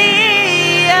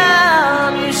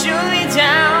 You shoot me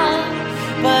down,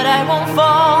 but I won't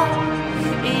fall.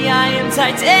 I am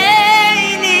titanium.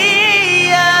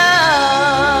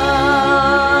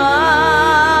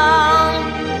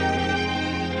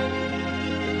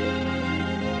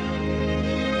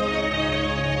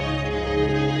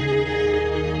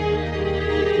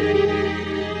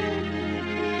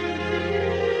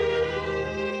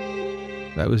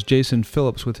 That was Jason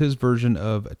Phillips with his version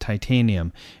of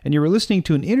Titanium. And you were listening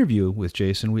to an interview with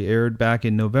Jason we aired back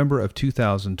in November of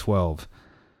 2012.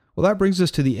 Well, that brings us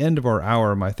to the end of our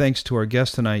hour. My thanks to our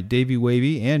guests tonight, Davey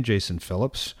Wavy and Jason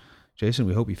Phillips. Jason,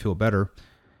 we hope you feel better.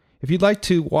 If you'd like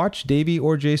to watch Davey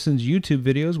or Jason's YouTube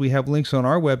videos, we have links on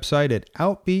our website at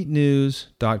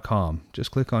outbeatnews.com.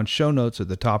 Just click on show notes at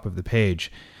the top of the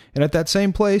page. And at that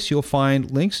same place, you'll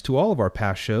find links to all of our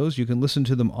past shows. You can listen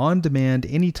to them on demand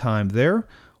anytime there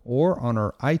or on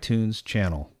our iTunes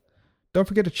channel. Don't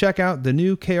forget to check out the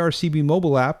new KRCB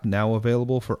mobile app, now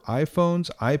available for iPhones,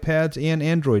 iPads, and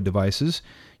Android devices.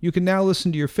 You can now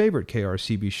listen to your favorite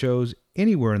KRCB shows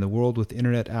anywhere in the world with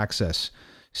internet access.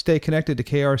 Stay connected to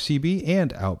KRCB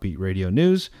and Outbeat Radio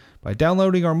News by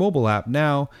downloading our mobile app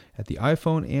now at the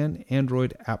iPhone and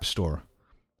Android App Store.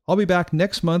 I'll be back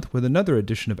next month with another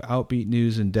edition of Outbeat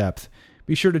News in Depth.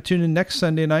 Be sure to tune in next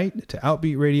Sunday night to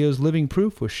Outbeat Radio's Living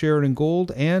Proof with Sheridan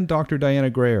Gold and Dr. Diana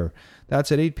Grayer.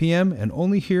 That's at 8 p.m. and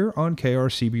only here on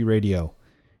KRCB Radio.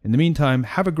 In the meantime,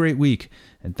 have a great week,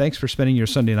 and thanks for spending your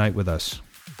Sunday night with us.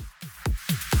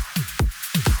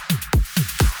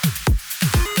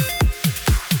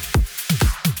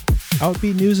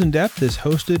 Outbeat News in Depth is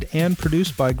hosted and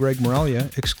produced by Greg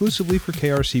Moralia exclusively for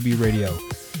KRCB Radio.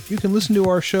 You can listen to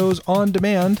our shows on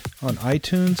demand on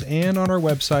iTunes and on our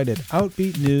website at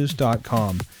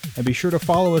outbeatnews.com. And be sure to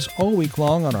follow us all week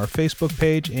long on our Facebook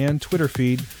page and Twitter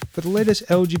feed for the latest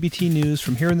LGBT news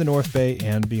from here in the North Bay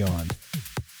and beyond.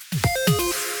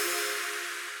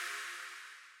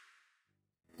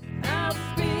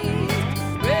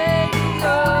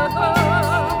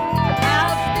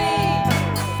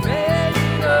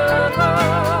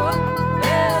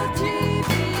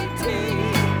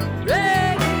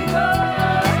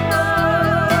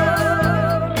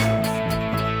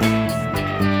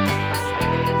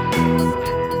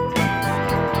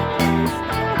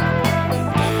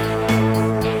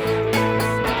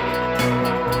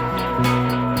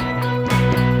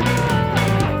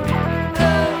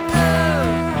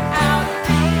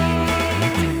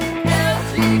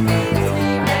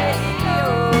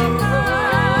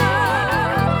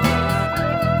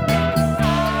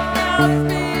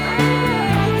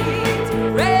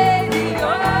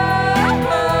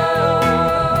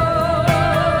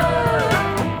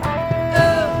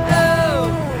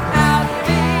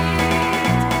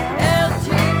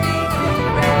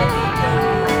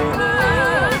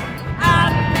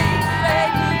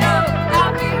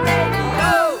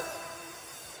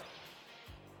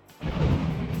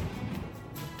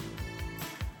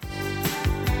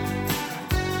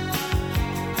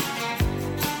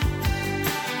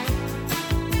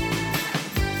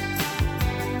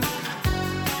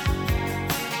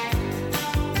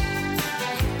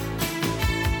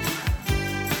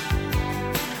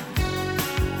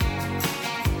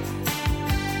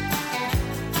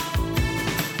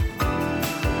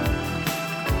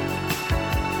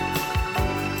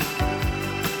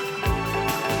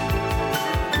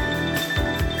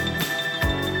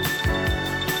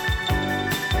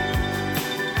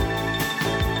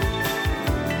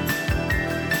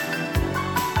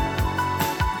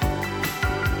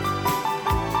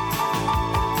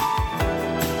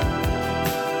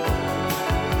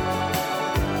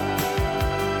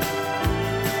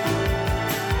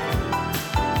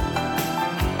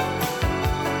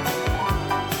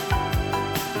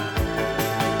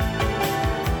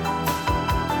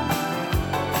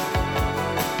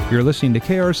 You're listening to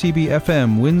KRCB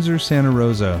FM, Windsor, Santa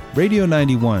Rosa, Radio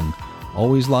 91,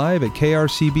 always live at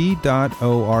krcb.org.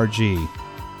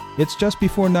 It's just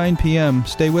before 9 p.m.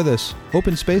 Stay with us.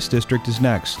 Open Space District is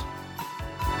next.